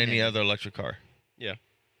than steam any engine? other electric car. Yeah.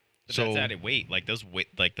 But So that's added weight. Like those weight,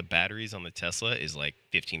 like the batteries on the Tesla is like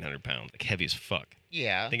 1,500 pounds, like heavy as fuck.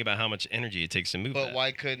 Yeah, Think about how much energy it takes to move but that.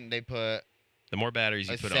 why couldn't they put The more batteries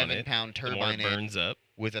you a put on it, 7-pound the more turbine it in burns up.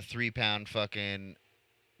 with a 3-pound fucking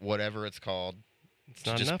whatever it's called? It's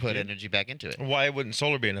To not just enough. put dude. energy back into it. why wouldn't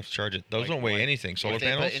solar be enough to charge it? Those Like, don't weigh why- anything. Solar If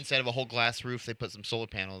they put- panels instead of a whole glass roof, they put some solar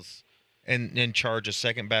panels. and charge a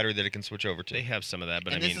second battery that it can switch over to. They have some of that,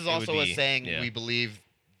 but and I mean, this is it would also a be- saying yeah. we believe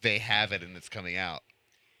they have it and it's coming out.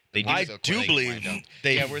 They I so do quick. believe Why not?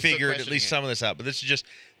 they Yeah, we're still figured at questioning least it. some of this out, but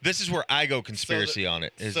this is where I go conspiracy on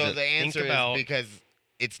it. Is So that- the answer about- is because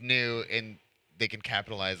it's new and they can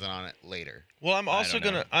capitalize on it later. well, I'm also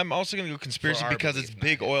don't know. gonna go conspiracy our because belief, it's not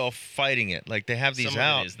big his. oil fighting it. Like they have these Some of it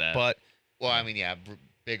out, is that. but Well, I mean, yeah,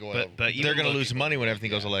 big oil. But even they're gonna look- lose money when everything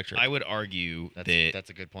goes Yeah. electric. I would argue that's, that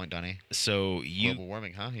a good point, Donnie. so you Global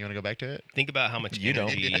warming, huh? You want to go back to it? think about how much You don't.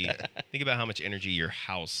 energy. Think about how much energy your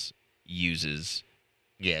house uses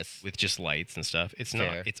Yes. with just lights and stuff. It's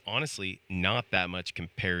Fair. not. It's honestly not that much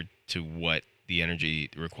compared to what the energy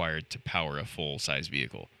required to power a full size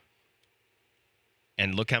vehicle.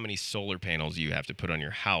 And look how many solar panels you have to put on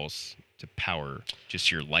your house to power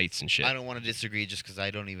just your lights and shit. I don't want to disagree just because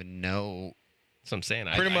I don't even know. That's what I'm saying.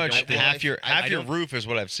 Pretty I much don't think- half your I your don't- roof is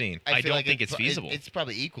what I've seen. I feel don't like think it's feasible. It's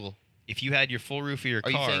probably equal. if you had your full roof of your Are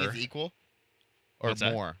you car, saying it's equal? Or What's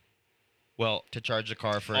that? more well, to charge the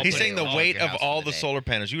car for? I'll He's put saying it the on weight your of house for all the day. solar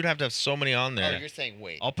panels. You would have to have so many on Oh, there. you're saying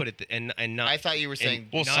weight. I'll put it and not. I thought you were saying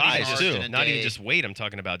well, not size, even just, too. in a Not even day. just weight. I'm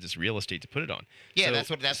talking about just real estate to put it on. Yeah,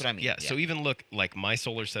 So- that's what I mean. Yeah. So even look like my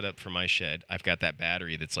solar setup for my shed. I've got that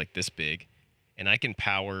battery that's like this big, and I can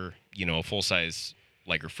power a full size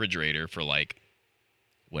like refrigerator for like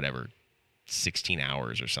whatever 16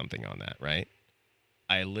 hours or something on that. Right.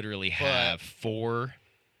 I literally have four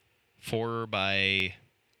by.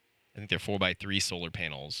 I think they're 4x3 solar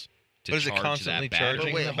panels to But is it charge constantly that battery. But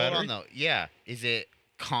charging wait, the hold battery? on though. Yeah, is it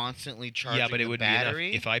constantly charging? Yeah, but it the would battery?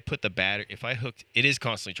 be enough if I put the battery. If I hooked, it is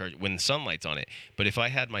constantly charged when the sunlight's on it. But if I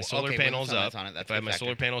had my Well, solar okay, when the panels sunlight's up, on it, that's if I had a my factor.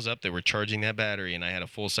 solar panels up, they were charging that battery, and I had a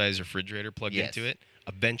full size refrigerator plugged Yes. into it.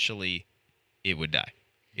 Eventually, it would die.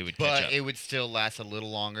 It would catch But up. it would still last a little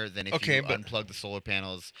longer than if Okay, you but- unplug the solar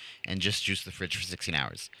panels and just juice the fridge for 16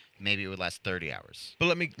 hours. Maybe it would last 30 hours. But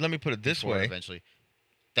let me put it this before way: eventually,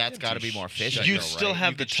 that's got to be more efficient. You though, still right?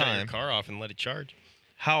 have you the could shut your time. car off and let it charge.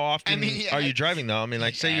 How often yeah, are you I- driving though? I mean,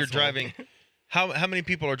 like, you say you're asshole. driving. How many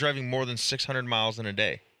people are driving more than 600 miles in a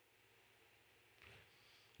day?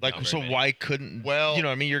 Like, Not so very many. why couldn't? Well- you know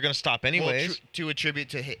what I mean? You're gonna stop anyways. Well, to attribute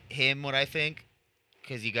to him, what I think,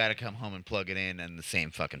 because you got to come home and plug it in and the same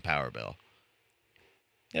fucking power bill.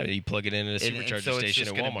 Yeah, you plug it in at a And supercharger so it's station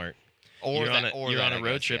just at gonna- Walmart. Or you're that, on or you're that, on a I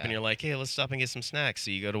road guess, trip yeah. and you're like, hey, let's stop and get some snacks.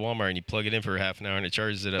 So you go to Walmart and you plug it in for half an hour and it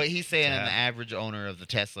charges it up. But he's saying to the half. average owner of the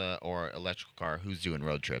Tesla or electrical car who's doing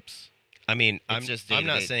road trips. I mean, It's just I'm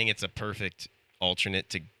not day-to-day. saying it's a perfect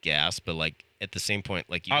alternate to gas, but like at the same point,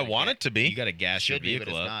 like you I gotta want it to be. You got to gas your Should be, but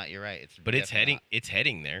vehicle it's up. not. You're right. But it's definitely heading. not. It's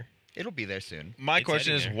heading there. It'll be there soon My It's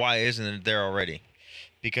question is, heading there. why isn't it there already?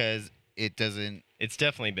 because it doesn't. It's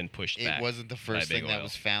definitely been pushed It back. wasn't the first Big thing that Oil.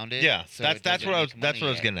 was founded. Yeah, so that's it that's doesn't what I was make that's what I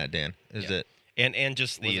was money getting at, Dan. Is Yeah. that And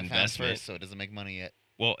just yet. the Wasn't found investment. first, so it doesn't make money yet.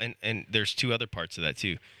 Well, and there's two other parts of that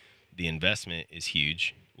too. The investment is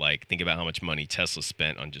huge. Like, think about how much money Tesla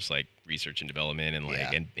spent on just like research and development and like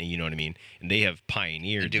Yeah. and you know what I mean. And they have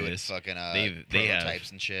pioneered And doing this. fucking they have-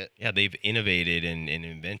 prototypes and shit. Yeah, they've innovated and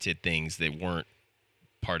invented things that weren't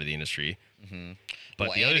part of the industry. Mm-hmm. But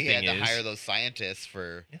well, the and other he thing had to is, hire those scientists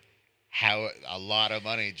for Yeah. how a lot of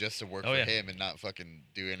money just to work Oh, for yeah. him and not fucking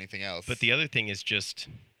do anything else. but the other thing is just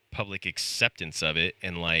public acceptance of it,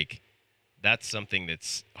 and like that's something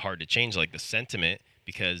that's hard to change, like the sentiment,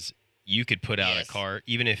 because you could put out Yes. a car,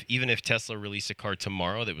 even if Tesla released a car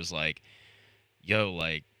tomorrow that was like, yo,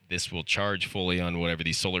 like this will charge fully on whatever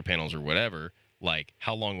these solar panels or whatever. Like,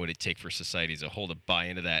 how long would it take for society as a whole to buy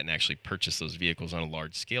into that and actually purchase those vehicles on a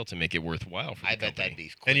large scale to make it worthwhile for the I bet company? that'd be.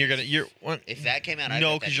 Quick. and you're If that came out, I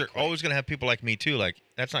no, bet because that'd you're be quick. always gonna have people like me too. Like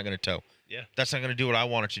that's not gonna tow. Yeah. That's not gonna do what I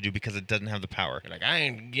want it to do because it doesn't have the power. You're like, I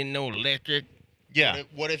ain't getting no electric. Yeah,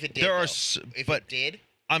 What if it did? there are, though? If but it did,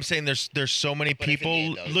 I'm saying there's so many But if it people.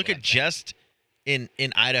 did, though, is Look what at I'm saying. just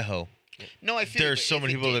in Idaho. no, I feel. There's but so if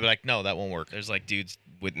many it people that did, be like, no, that won't work. There's like dudes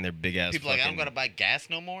with their big ass people are like, I'm fucking gonna buy gas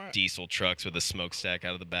no more. diesel trucks with a smokestack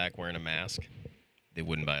out of the back wearing a mask. They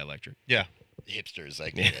wouldn't buy electric. Yeah, Hipsters,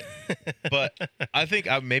 I Yeah. get it. but I think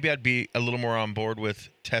maybe I'd be a little more on board with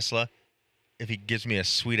Tesla if he gives me a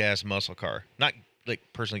sweet ass muscle car. Not like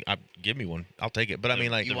personally, give me one, I'll take it. But I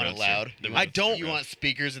mean, like, You want it roadster. loud? The You I want- don't- You want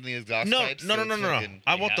speakers in the exhaust no, pipes? no, no, so no, it's no, no. fucking-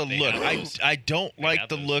 I want the they look. have those. I don't They like have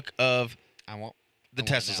the those. look of I want the I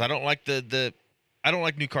want Teslas. now. I don't like the. I don't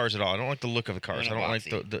like new cars at all. I don't like the look of the cars. I want a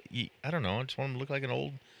don't like boxy. the. I don't know. I just want them to look like an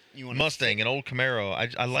old You want Mustang, an old Camaro.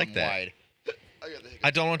 I like that. Wide. I got the hiccups.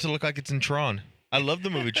 I don't want it to look like it's in Tron. I love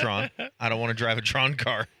the movie Tron. I don't want to drive a Tron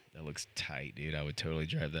car. That looks tight, dude. I would totally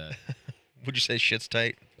drive that. Would you say shit's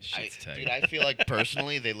tight? Shit's tight. Dude, I feel like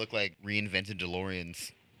personally they look like reinvented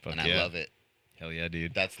DeLoreans, Fuck and I yeah. love it. Hell yeah,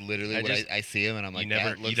 dude. That's literally I what just- I see them, and I'm like, you never,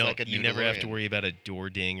 that looks you don't, like a new you never have to DeLorean. worry about a door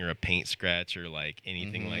ding or a paint scratch or like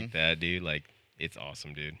anything like Mhm. that, dude. Like, it's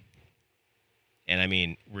awesome, dude. And I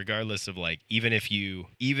mean, regardless of like, even if you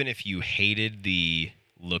hated the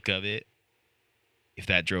look of it, if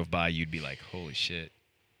that drove by, you'd be like, holy shit.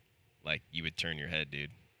 Like, you would turn your head, dude.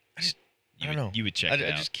 I just- You I would, don't know. You would check I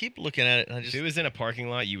it out. just keep looking at it, and I If just it was in a parking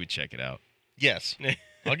lot, you would check it out. yes,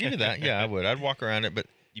 I'll give you that. Yeah, I would. I'd walk around it, but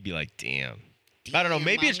You'd be like, damn, I don't know.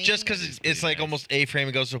 Maybe it's just because That it's is pretty like nice. almost A-frame.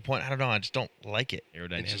 It goes to a point. I don't know. I just don't like it.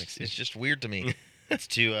 aerodynamics. It's just weird to me. It's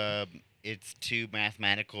too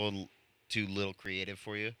mathematical, too little creative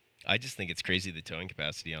for you. I just think it's crazy the towing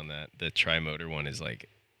capacity on that. The tri-motor one is like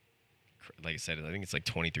I said, I think it's like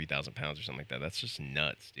 23,000 pounds or something like that. That's just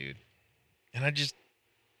nuts, dude. And I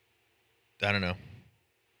don't know.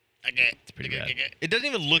 It's pretty bad. It doesn't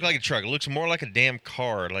even look like a truck. It looks more like a damn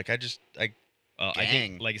car. Like I I Dang.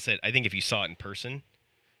 think, like I said, I think if you saw it in person,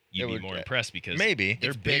 you'd It be would- more impressed because maybe. they're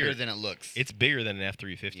It's bigger than it looks. It's bigger than an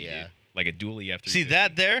F-350, Yeah. dude. Like a dually F-350. See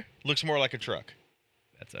that there looks more like a truck,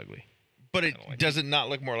 That's ugly. but it don't like does it not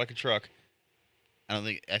look more like a truck I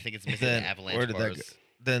think it's missing Then the avalanche where did that bars.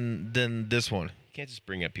 than this one? You can't just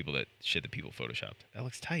bring up that people photoshopped. That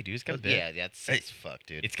looks tight, dude. It's got a But bed. yeah, that's sick as fuck,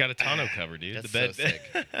 dude. It's got a tonneau cover, dude. That's the bed. so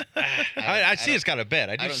sick. I see it's got a bed.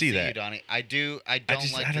 I do don't see you, that. Donnie. I don't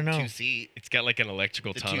like I the don't know. 2-seat. It's got like an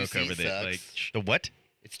electrical The tonneau 2-seat cover that, like, sucks. The what?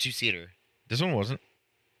 It's 2-seater. This one wasn't.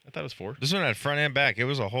 I thought it was 4. This one had front and back. It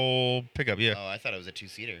was a whole pickup. Yeah. Oh, I thought it was a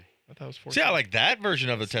 2-seater. I thought it was 4. See, I like that version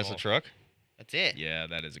of the That's Tesla small. truck. That's it. Yeah,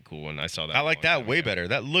 that is a cool one. I saw that. I a like long that time way ago. better.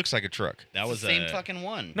 That looks like a truck. That It's was the same a, fucking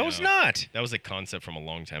one. No, it's No. not. That was a concept from a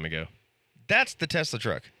long time ago. That's the Tesla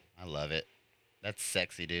truck. I love it. That's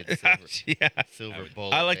sexy, dude. Silver, Yeah. silver would-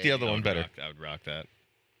 bullet. I like the baby. other one better. I would rock that.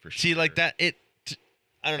 For sure. See, like that. I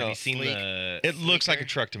don't Have know. you seen sleek. the? It looks like a sleeker?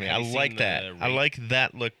 truck to me. Have I you seen like that. the I like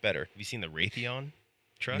that look better. Have you seen the Raytheon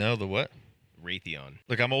truck? No, the what? Raytheon.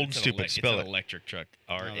 Look, I'm old and It's an stupid. elec- Spell it's it. an electric truck.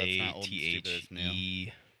 that's not old and stupid, it's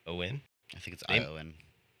new. RATHEON. I think it's They- ION.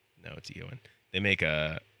 No, it's EON. They make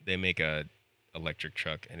a electric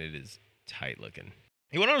truck, and it is tight looking.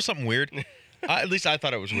 You want to know something weird? At least I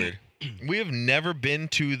thought it was weird. We have never been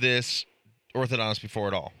to this orthodontist before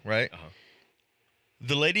at all, right? Uh-huh.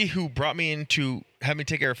 The lady who brought me in to have me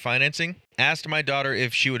take care of financing asked my daughter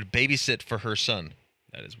if she would babysit for her son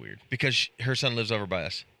That is weird. because her son lives over by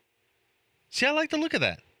us. See, I like the look of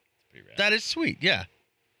that. It's pretty rad. That is sweet, yeah.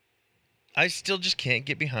 I still just can't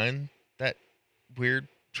get behind that weird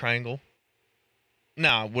triangle.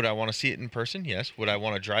 Now, would I want to see it in person? Yes. Would I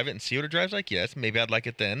want to drive it and see what it drives like? Yes. Maybe I'd like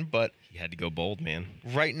it then. But He had to go bold, man.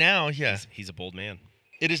 right now, yeah, He's a bold man.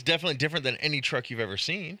 it is definitely different than any truck you've ever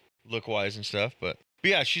seen, look wise and stuff. But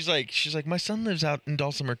yeah, she's like, my son lives out in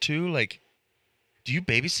Dulcimer too. Like, do you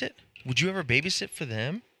babysit? Would you ever babysit for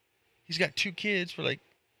them? He's got 2 kids. We're like,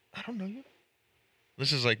 I don't know you.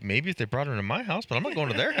 This is like, maybe if they brought her to my house, but I'm not going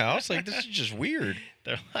to their house. Like, this is just weird.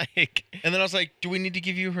 They're like, And then I was like, do we need to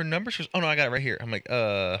give you her number? She goes, oh no, I got it right here. I'm like,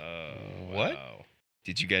 what? wow.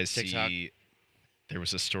 Did you guys TikTok. see? There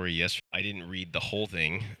was a story yesterday. I didn't read the whole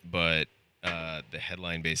thing, but the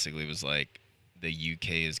headline basically was like, the UK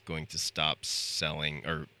is going to stop selling,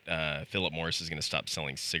 or Philip Morris is going to stop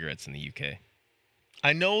selling cigarettes in the UK.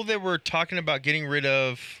 I know they were talking about getting rid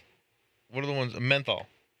of, what are the ones? Menthol.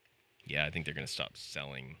 Yeah, I think they're going to stop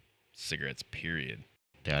selling cigarettes, period.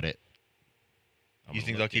 Doubt it. I'm You gonna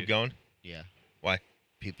think look, they'll keep dude. going? Yeah. Why?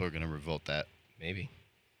 People are gonna revolt that. Maybe.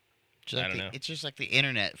 Just I like don't know. It's just like the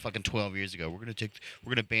internet. Fucking 12 years ago, we're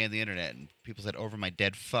gonna ban the internet, and people said, over my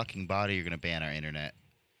dead fucking body, you're gonna ban our internet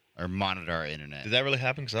or monitor our internet. Did that really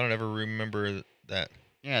happen? Because I don't ever remember that.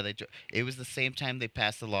 Yeah, it was the same time they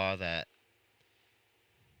passed the law that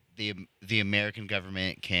the American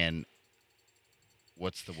government can,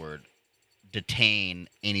 what's the word, detain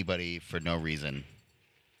anybody for no reason.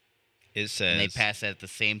 It says And they passed that at the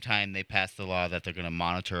same time they passed the law that they're going to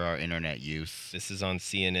monitor our internet use. this is on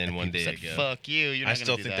CNN And one people day said, ago. fuck you. You're not I gonna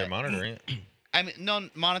still do think that. they're monitoring it. I mean, no,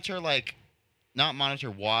 monitor like, not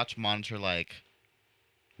monitor, watch, monitor like,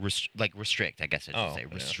 restrict. I guess I should Oh, say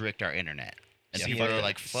yeah. restrict our internet. And Yeah, people fuck are that.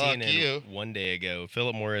 like, fuck CNN you. one day ago,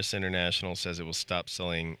 Philip Morris International says it will stop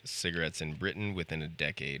selling cigarettes in Britain within a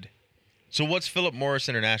decade. So what's Philip Morris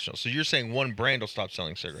International? So you're saying one brand will stop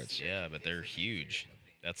selling cigarettes? Yeah, but they're huge.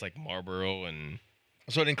 That's like Marlboro and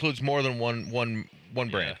So it includes more than one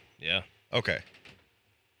brand. Yeah. Okay.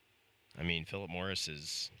 I mean, Philip Morris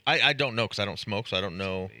is I don't know because I don't smoke, so I don't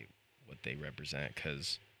know. what they represent,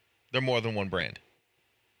 because They're more than one brand.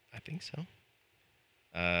 I think so.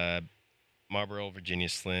 Marlboro, Virginia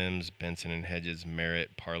Slims, Benson and Hedges,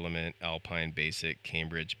 Merit, Parliament, Alpine Basic,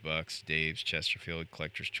 Cambridge, Bucks, Dave's, Chesterfield,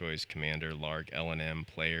 Collector's Choice, Commander, Lark, L&M,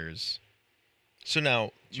 Players. So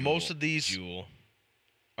now Jewel, most of these Jewel.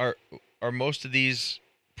 are most of these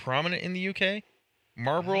prominent in the UK.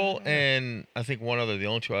 Marlboro and I think one other, the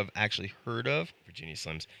only 2 I've actually heard of. Virginia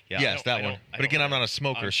Slims. Yeah, Yes, that one. But again, I'm not a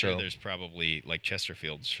smoker, I'm sure so there's probably like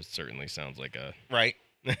Chesterfield certainly sounds like a right.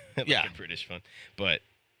 like Yeah. a British one, but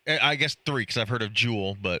I guess 3 because I've heard of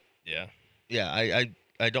Jewel, but yeah, yeah,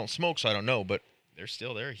 I don't smoke, so I don't know. But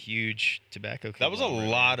they're a huge tobacco. that was a conglomerate.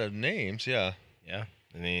 lot of names, yeah. Yeah,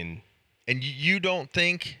 I mean, And you don't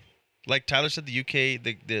think, like Tyler said, the UK,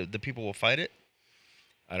 the people will fight it?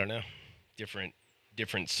 I don't know, different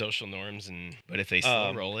social norms, but if they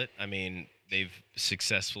slow roll it, I mean, they've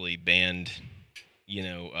successfully banned,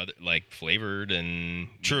 other like flavored and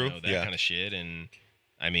True, that yeah. kind of shit, and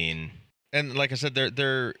I mean, And like I said,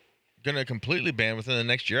 they're gonna completely ban within the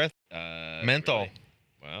next year. Menthol. really?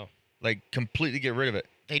 Wow. Like completely get rid of it.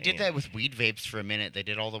 They did Damn. that with weed vapes for a minute. They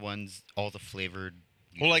did all the flavored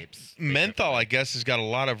weed Well, like vapes. They menthol, took I away. guess, has got a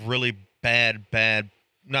lot of really bad.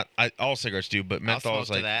 Not all cigarettes do, but menthol smoke is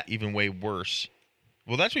to like that. even way worse.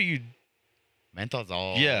 Well, that's what you. Menthol's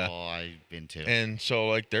all Yeah. I've been to. And so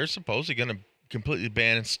like they're supposedly gonna completely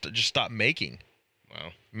ban and just stop making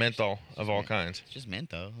Wow. menthol of all kinds. It's just mint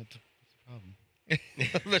though. What's the problem?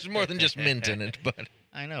 There's more than just mint in it, but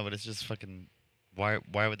I know, but it's just fucking. Why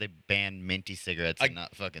would they ban minty cigarettes and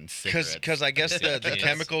not fucking cigarettes? because I guess the Yes.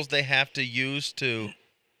 chemicals they have to use to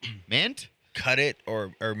mint. cut it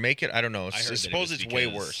or make it, I don't know. I heard that Suppose it was it's way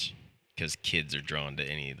because- worse. Because kids are drawn to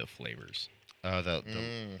any of the flavors. Oh, the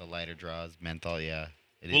Mm. the lighter draws menthol. Yeah.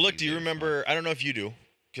 It Well, is look, do you usually remember? I don't know if you do,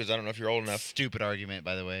 because I don't know if you're old small. enough. Stupid argument,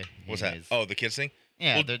 by the way. What's that? Anyways. Oh, the kids thing.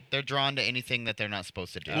 Yeah, well- they're drawn to anything that they're not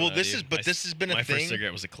supposed to do. I don't Well, know, this dude. is- but this has been a my thing. first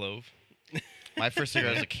cigarette was a clove. My first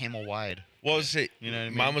cigarette was a Camel Wide. Well, you You know what I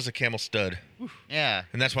mean? mine was a Camel Stud, Yeah.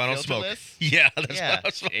 and that's why I don't smoke. Filterless? Yeah, that's Yeah. why I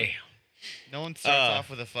don't smoke. Damn. No one starts Uh, off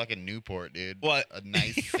with a fucking Newport, dude. What? A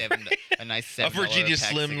nice a nice A $7 Virginia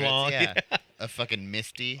pack Slim cigarettes, Long. Yeah. A fucking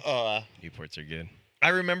Misty. Newports are good. I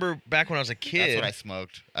remember back when I was a That's kid, what I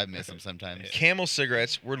smoked. I miss them sometimes. Camel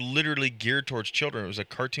cigarettes were literally geared towards children. It was a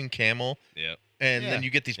cartoon camel, Yep. and then Yeah. you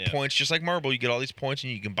get these Yeah. points, just like Marble. You get all these points,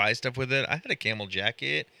 and you can buy stuff with it. I had a Camel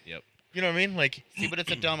jacket. Yep. You know what I mean? Like, See, but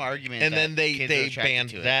it's a dumb argument. and that then they kids are attracted banned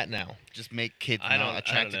to it. that now. Just make kids I not don't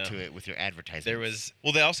attracted know. to it with your advertising. There was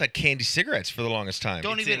Well, they also had candy cigarettes for the longest time.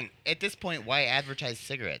 Don't It's even in- at this point. Why advertise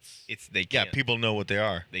cigarettes? they Yeah, can't. people know what they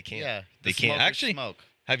are. They can't. Yeah, They the can't. smokers Actually- smoke.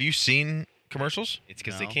 Have you seen commercials? It's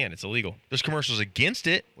because they No. can't. It's illegal. There's commercials against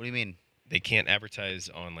it. What do you mean? They can't advertise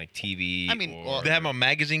on like TV. I mean, or well, They have them on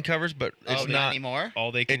magazine covers, but it's not not. anymore.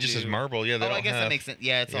 all they can It just do, says Marlboro. Yeah, they Oh, don't I guess have. that makes sense.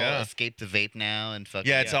 Yeah, it's all Yeah. escape the vape now and fucking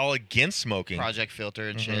Yeah, it's all against smoking. Project Filter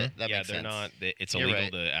and shit. That yeah, makes they're sense. not. It's You're illegal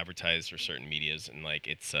right. to advertise for certain medias, and like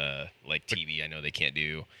it's like TV. I know they can't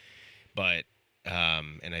do, but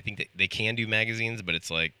and I think that they can do magazines, but it's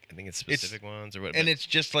like I think it's specific ones or what. And but- it's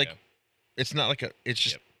just like, yeah. it's not like a. It's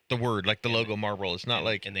just Yep. the word, like the And- logo Marlboro. It's not and-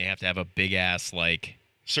 like and they have to have a big ass like.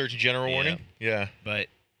 Surgeon General Yeah. warning. Yeah. But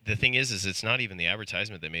the thing is it's not even the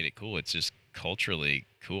advertisement that made it cool. It's just culturally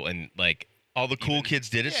cool, and like All the cool Even- kids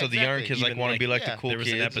did it, Yeah, so the young exactly. kids like Even, want to like, be like yeah, the cool there was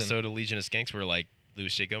kids. an and- episode of Legion of Skanks where like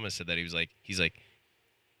Louis J. Gomez said that he's like,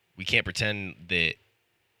 we can't pretend that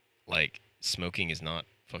like smoking is not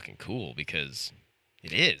fucking cool because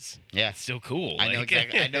it is. Yeah. It's still cool. I know Like,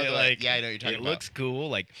 exactly. I know. like Yeah, I know what you're talking it about. looks cool.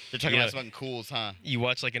 Like They're talking you about know, something cools, huh? you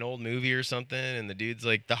watch like an old movie or something, and the dude's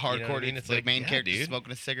like The you know what hardcore I mean? dude, It's the like main yeah, character dude.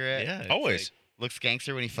 smoking a cigarette. Yeah, it's Always. like- Looks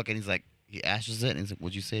gangster when he's like he ashes it and he's like,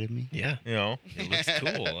 "What'd you say to me?" yeah, You know, it looks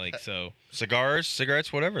cool. Like so, cigars,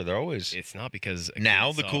 cigarettes, whatever. They're always. it's not because a Now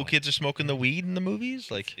kid the cool saw- kids are smoking the weed in the movies.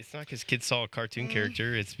 Like, It's not because kids saw a cartoon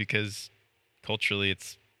character. It's because culturally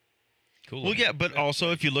it's cool. well, yeah, but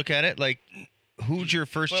also if you look at it, like, who's your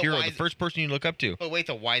first Well, hero? why The is- first person you look up to? But wait,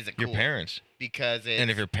 though, why is it cool? Your parents. Because it's And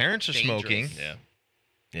if your parents are dangerous. smoking, yeah,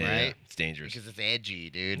 yeah, Right? it's dangerous. because it's edgy,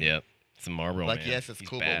 dude. Yeah, it's a Marlboro. Like man. yes, it's He's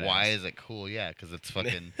cool, but why badass. is it cool? Yeah, because it's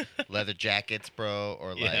fucking leather jackets, bro,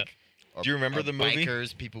 or Yeah. like. Or, Do you remember or the movie?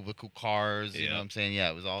 Bikers, people with cool cars. You know Yeah. what I'm saying?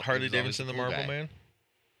 Yeah, it was all Harley it was always Davidson, the cool Marlboro guy. Man?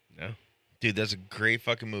 No. Dude, that's a great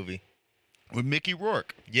fucking movie. with Mickey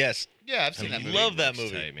Rourke. Yes. Yeah, I've seen that movie. love that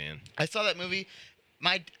Looks movie. tight, man. I saw that movie.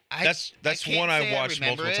 That's can't one say I watched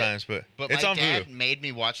remember multiple it, times, but But it's my on dad Voodoo. made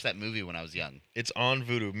me watch that movie when I was young. It's on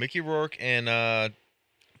Voodoo. Mickey Rourke and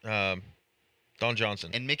Don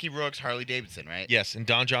Johnson. And Mickey Rourke's Harley Davidson, right? Yes, and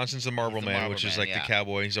Don Johnson's the Marlboro the Man, Marlboro which is Man, like yeah. the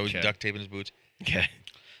cowboy. He's always Okay. duct taping his boots. Okay.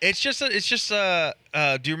 It's just do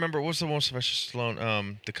you remember what's the one with Sylvester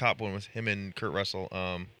Stallone? The cop one with him and Kurt Russell.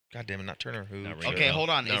 God damn it, not Turner. Who? Not ringing a Okay, bell. hold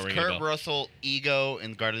on. Not Is ringing a Kurt bell. Russell Ego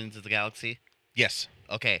in Guardians of the Galaxy? Yes.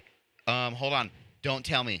 Okay. Hold on. Don't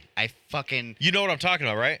tell me. I fucking You know what I'm talking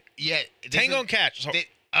about, right? yeah. this Tango is- and Catch. So- thi-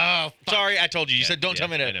 oh, fuck. sorry, I told you. You Yeah, said don't tell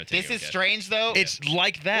me I that. know, This Tango is Cat. strange though. It's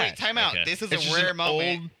like that. Wait, time out. Okay. This is It's a just rare an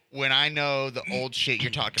moment old- when I know the old shit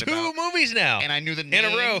you're talking Two about. movies now. And I knew the in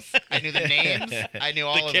names. a row. I knew the names. I knew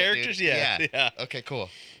all The of characters, it, dude. yeah. Yeah. Okay, cool.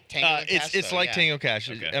 Tango and Cash, It's though, like yeah. Tango Cash.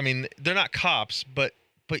 Okay. I mean, they're not cops, but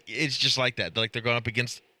it's just like that. Like they're going up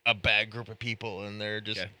against a bad group of people, and they're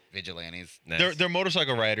just Okay. Vigilantes. Nice. they're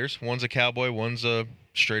motorcycle riders. One's a cowboy, one's a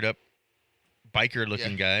straight up biker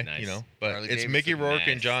looking guy. Nice. You know, but Harley it's Mickey Davidson, Rourke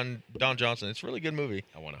and nice. Don Johnson. It's a really good movie.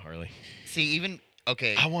 I want a Harley. See, even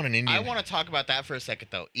okay. I want an Indian. I want to talk about that for a second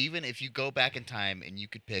though. Even if you go back in time and you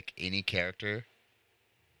could pick any character,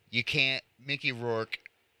 you can't. Mickey Rourke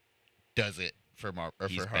does it for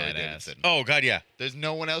He's for Harley badass. Davidson. Oh God, yeah. There's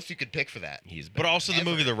no one else you could pick for that. He's But also the Ever.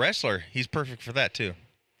 movie The Wrestler. He's perfect for that too.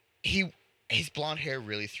 His blonde hair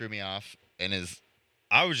really threw me off, and his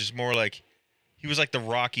I was just more like, he was like the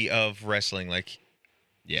Rocky of wrestling. Like,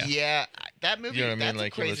 yeah. that movie. You know what I mean? That's Like,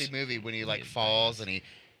 a it crazy was- movie when he like He's falls badass. and he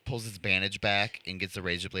pulls his bandage back and gets the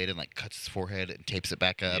razor blade and like cuts his forehead and tapes it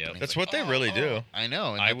back up. Yep. and he's That's like, what they really do. I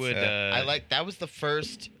know. And I that's- would. I like that was the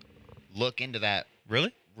first look into that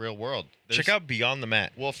really? real world. Check out Beyond the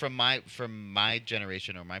Mat. Well, from my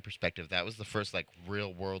generation or my perspective, that was the first like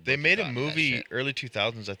real world. They look you made a got into that movie shit. early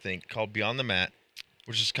 2000s, I think, called Beyond the Mat,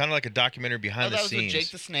 which is kind of like a documentary Oh, behind that the was scenes, with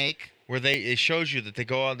Jake the Snake. where it shows you that they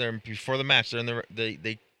go out there and before the match, they're in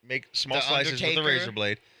they make small The slices with the Undertaker, razor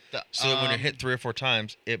blade, The, so that when you're hit 3 or 4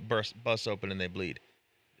 times, it busts open and they bleed.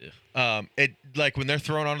 Yeah. It like when they're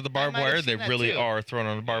thrown onto the barbed might have wire, they seen that really too. are thrown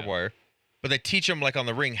on the barbed Yeah. wire, but they teach them like on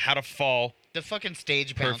the ring how to fall the fucking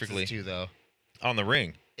stage bounces Perfectly. too, though. on the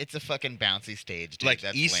ring, It's a fucking bouncy stage, dude. like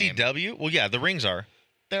That's lame. ECW. Well, yeah, the rings are.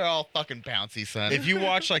 They're all fucking bouncy, son. If you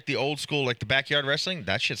watch like the old school, like the backyard wrestling,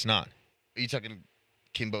 that shit's not. Are you talking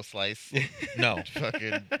Kimbo Slice? No, Fucking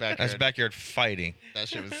backyard. that's backyard fighting. That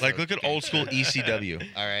shit was Like so look at old school ECW.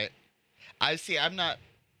 All right. I see. I'm not.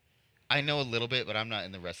 I know a little bit, but I'm not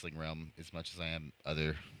in the wrestling realm as much as I am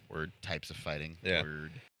other types of fighting. Yeah.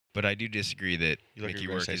 Word. But I do disagree that You look like Mickey you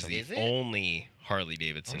were gonna Rourke say is something. the Is it? only Harley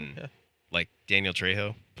Davidson. Oh, yeah. Like Daniel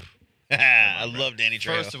Trejo. I bro. love Danny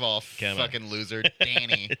Trejo. First of all, Come on. fucking loser,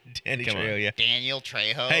 Danny. Danny Come on. Trejo, yeah. Daniel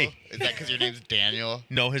Trejo. Hey. Is that because your name's Daniel?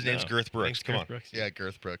 No, his name's No. Girth Brooks. Thanks, Come Garth on. Brooks. Yeah,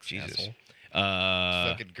 Girth Brooks. Jesus. asshole. Uh,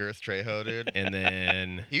 Fucking Girth Trejo, dude. and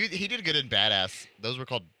then He did good in Badass. Those were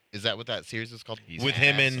called. Is that what that series was called? He's With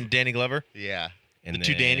him Badass. and Danny Glover. Yeah. And The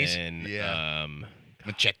two Dannies? Yeah. Um,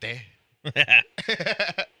 Machete.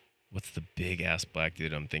 what's the big ass black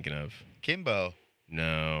dude I'm thinking of? Kimbo.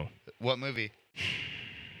 No. What movie?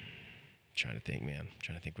 Trying to think, man.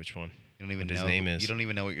 Trying to think which one. You don't even What know. his name is. You don't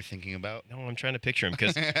even know what you're thinking about. No, I'm trying to picture him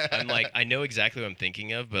because I'm like, I know exactly what I'm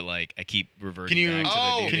thinking of, but like, I keep reverting Can you back to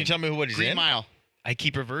the dude. can you tell me what he's Green in? Mile. I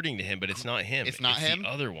keep reverting to him, but it's not him. It's not him? The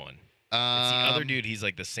other one. It's the other Um, dude. He's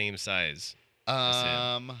like the same size.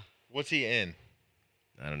 him. What's he in?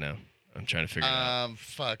 I don't know. I'm trying to figure it out.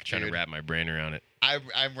 fuck, Trying dude. to wrap my brain around it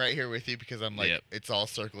I'm right here with you because I'm like, Yep. it's all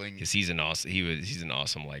circling. because he's an awesome. He's an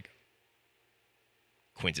awesome like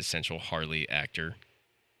quintessential Harley actor.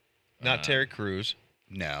 Not Terry Crews.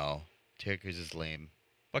 No, Terry Crews is lame.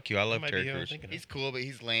 Fuck you. I love might Terry be who I'm Crews. thinking of. He's cool, but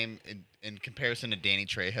he's lame in comparison to Danny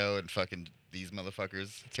Trejo and fucking these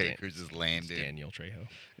motherfuckers. Terry Dan- Crews is lame, It's dude. Daniel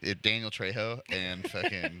Trejo. Daniel Trejo and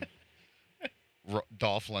fucking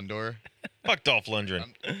Dolph Lundor. Fuck Dolph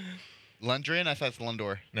Lundgren. Lundgren? I thought it's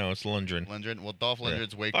Lundor. No, it's Lundgren. Lundgren. Well, Dolph Yeah.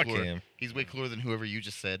 Lundgren's way Fuck cooler. him. He's way cooler than whoever you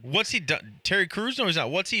just said. What's he done? Terry Crews? No, he's not.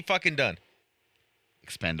 What's he fucking done?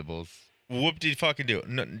 Expendables. Whoop did he fucking do?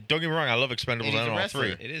 No, don't get me wrong. I love Expendables. And he's I a know all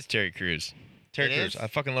wrestler. three. It is Terry Crews. Terry It Crews. is? I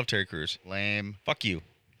fucking love Terry Crews. Lame. Fuck you.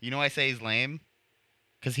 You know why I say he's lame?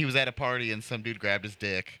 Because he was at a party and some dude grabbed his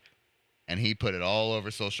dick. And he put it all over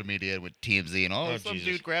social media with TMZ and Oh, some Jesus.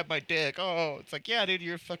 dude grabbed my dick. Oh, it's like, yeah, dude,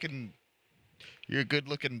 you're a good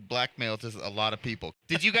looking blackmail to a lot of people.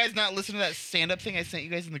 Did you guys not listen to that stand up thing I sent you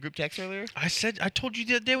guys in the group text earlier? I told you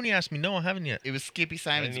the other day when you asked me. No, I haven't yet. It was Skippy I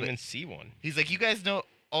Simons. didn't but even see one. he's like, you guys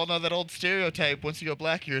all know that old stereotype. Once you go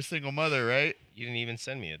black, you're a single mother, right? You didn't even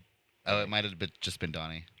send me it. Oh, it might have just been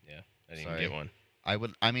Donnie. Yeah, I didn't Sorry. even get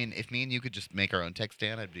one. I mean, if me and you could just make our own text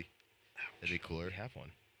stand, that'd be cooler. We have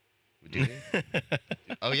one. We do.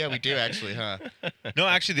 Oh yeah, we do actually, huh? No,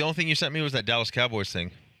 actually, the only thing you sent me was that Dallas Cowboys thing.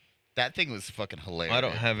 That thing was fucking hilarious. I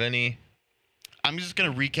don't have any. I'm just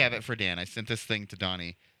gonna recap it for Dan. I sent this thing to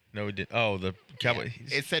Donnie. No, we did. Oh, the Cowboys.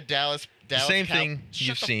 It said Dallas. Same thing Shut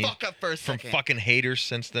you've the seen fuck up for a from second. fucking haters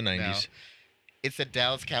since the 90s. No. It said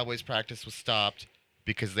Dallas Cowboys practice was stopped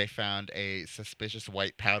because they found a suspicious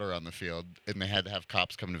white powder on the field, and they had to have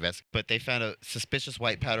cops come investigate. But they found a suspicious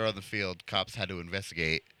white powder on the field. Cops had to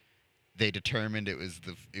investigate. They determined it was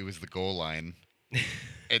the goal line,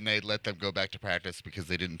 and they let them go back to practice because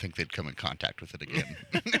they didn't think they'd come in contact with it again.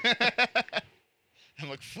 I'm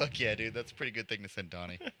like, fuck yeah, dude. That's a pretty good thing to send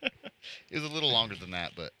Donnie. It was a little longer than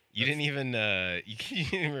that, but You didn't even you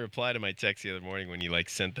didn't even reply to my text the other morning when you like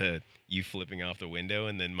sent you flipping off the window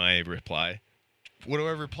and then my reply. what do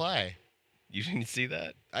I reply? You didn't see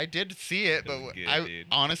that? I did see it, but That was good, I dude.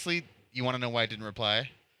 honestly, you want to know why I didn't reply?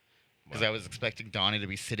 Because Why? I was expecting Donnie to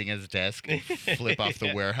be sitting at his desk and flip off the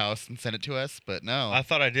Yeah. warehouse and send it to us, but no, I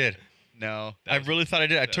thought I did. no. That I was- really thought I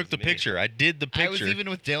did. I that took was the me. picture. I did the picture. I was even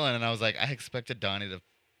with Dylan, and I was like, I expected Donnie to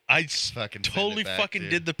fucking send totally it back, fucking dude.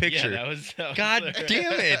 did the picture. Yeah, that was God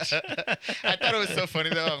hilarious. damn it. I thought it was so funny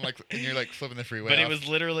though. I'm like, and you're like flipping the freeway. But it off. was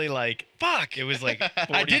literally like fuck. It was like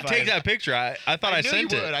 45, I did take that picture. I thought I, knew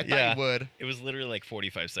sent you it. would. I thought yeah. you would. It was literally like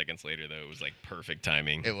 45 seconds later though. It was like perfect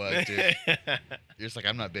timing. It was, dude. You're just like,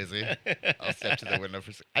 I'm not busy. I'll step to the window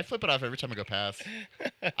for. I flip it off every time I go past.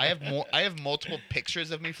 I have multiple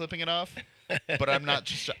pictures of me flipping it off, but I'm not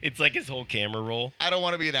just. It's like his whole camera roll. I don't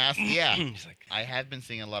want to be an ass. Yeah. He's like, I have been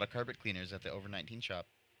seeing a lot of carpet cleaners at the over 19 shop.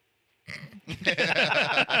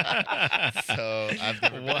 So I've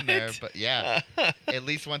never been there, What? but yeah, at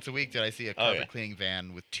least once a week did I see a Oh, carpet yeah. cleaning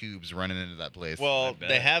van with tubes running into that place. Well, I bet.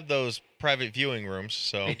 they have those private viewing rooms,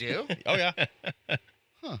 so. they do? Oh, yeah.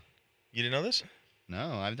 Huh. You didn't know this?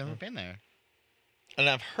 No, I've never been there. And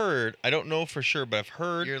I've heard, I don't know for sure, but I've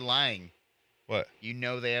heard. You're lying. What? You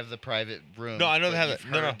know they have the private room. No, I know they but have you've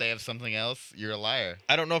it. No, heard no. they have something else. You're a liar.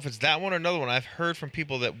 I don't know if it's that one or another one. I've heard from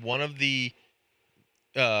people that one of the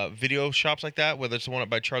video shops like that, whether it's the one up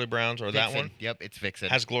by Charlie Brown's or that Vixen. one, Yep, it's Vixen.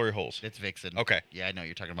 has glory holes. It's Vixen. Okay. Yeah, I know what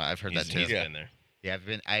you're talking about. I've heard he's, that too. he's Yeah. been there. Yeah,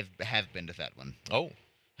 I have been to that one. Oh.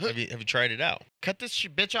 Have you tried it out? Cut this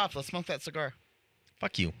bitch off. Let's smoke that cigar.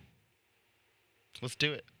 Fuck you. Let's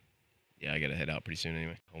do it. Yeah, I gotta head out pretty soon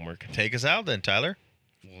anyway. Homework. Take us out then, Tyler.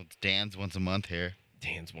 Well, it's Dan's once a month here.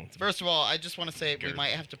 Dan's once. First of all, I just want to say we Girth. might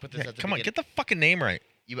have to put this Yeah, at the come on, beginning. get the fucking name right.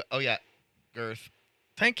 Oh yeah, Girth.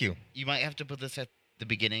 Thank you. You might have to put this at the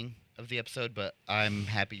beginning of the episode, but I'm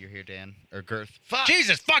happy you're here, Dan. Or Girth. Fuck!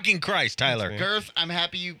 Jesus fucking Christ, Tyler. man. Girth, I'm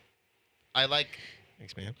happy you. I like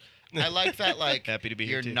Thanks, man. I like that. Like Happy to be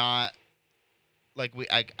you're here too. not. Like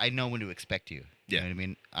I know when to expect you. You Yeah. know what I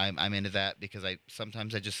mean? I'm into that because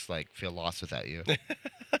sometimes I just like feel lost without you.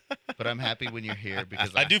 But I'm happy when you're here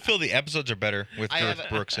because I do feel the episodes are better with I Girth have-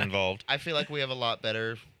 Brooks involved. I feel like we have a lot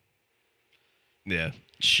better Yeah.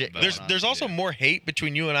 shit. But- going There's on. also more hate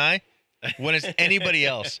between you and I when it's anybody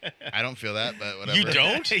else. I don't feel that, but whatever. You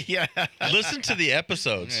don't? Yeah. Listen to the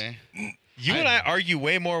episodes. Okay. You and I argue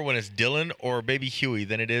way more when it's Dylan or Baby Huey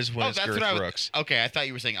than it is when it's that's Girth what I was. Brooks. Okay, I thought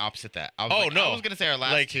you were saying opposite that. I was Oh, like, no. I was gonna say our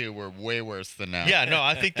last Like- two were way worse than now. Yeah, no,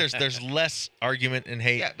 I think there's less argument and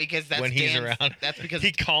hate Yeah, because that's when he's Dan's- around. That's because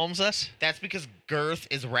He calms us. that's because Girth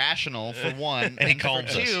is rational for one, And he for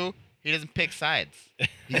calms us. two, he doesn't pick sides.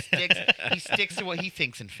 He sticks to what he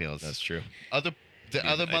thinks and feels. That's true. The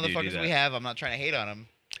other I do motherfuckers that. we have, I'm not trying to hate on them,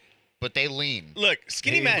 but they lean. Look,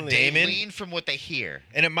 Skinny Hey, Matt Lee. They Damon, lean from what they hear.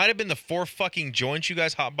 and it might have been the 4 fucking joints you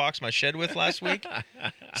guys hotboxed my shed with last week.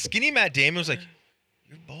 Skinny Matt Damon was like,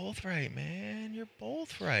 "You're both right, man. You're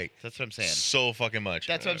both right." That's what I'm saying. So fucking much.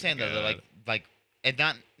 That's what I'm saying though. They're God. like, and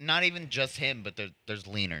not even just him, but there's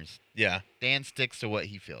leaners. Yeah, Dan sticks to what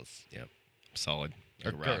he feels. Solid.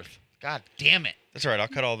 Or Like a rock. Girth. God damn it, that's all right.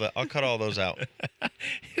 I'll cut all those out.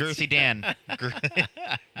 Girthy Dan.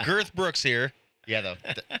 Girth Brooks here. Yeah though.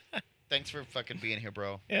 Thanks for fucking being here,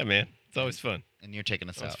 bro. Yeah, man. It's always fun. And you're taking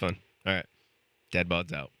us It's always out. fun. All right. Dad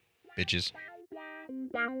bods out. Bitches.